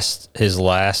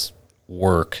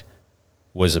work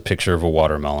was a picture of a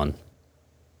watermelon.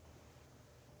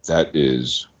 That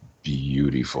is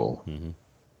beautiful. Mm-hmm.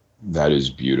 That is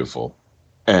beautiful.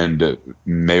 And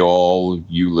may all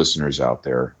you listeners out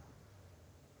there,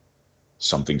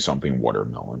 something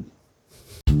watermelon.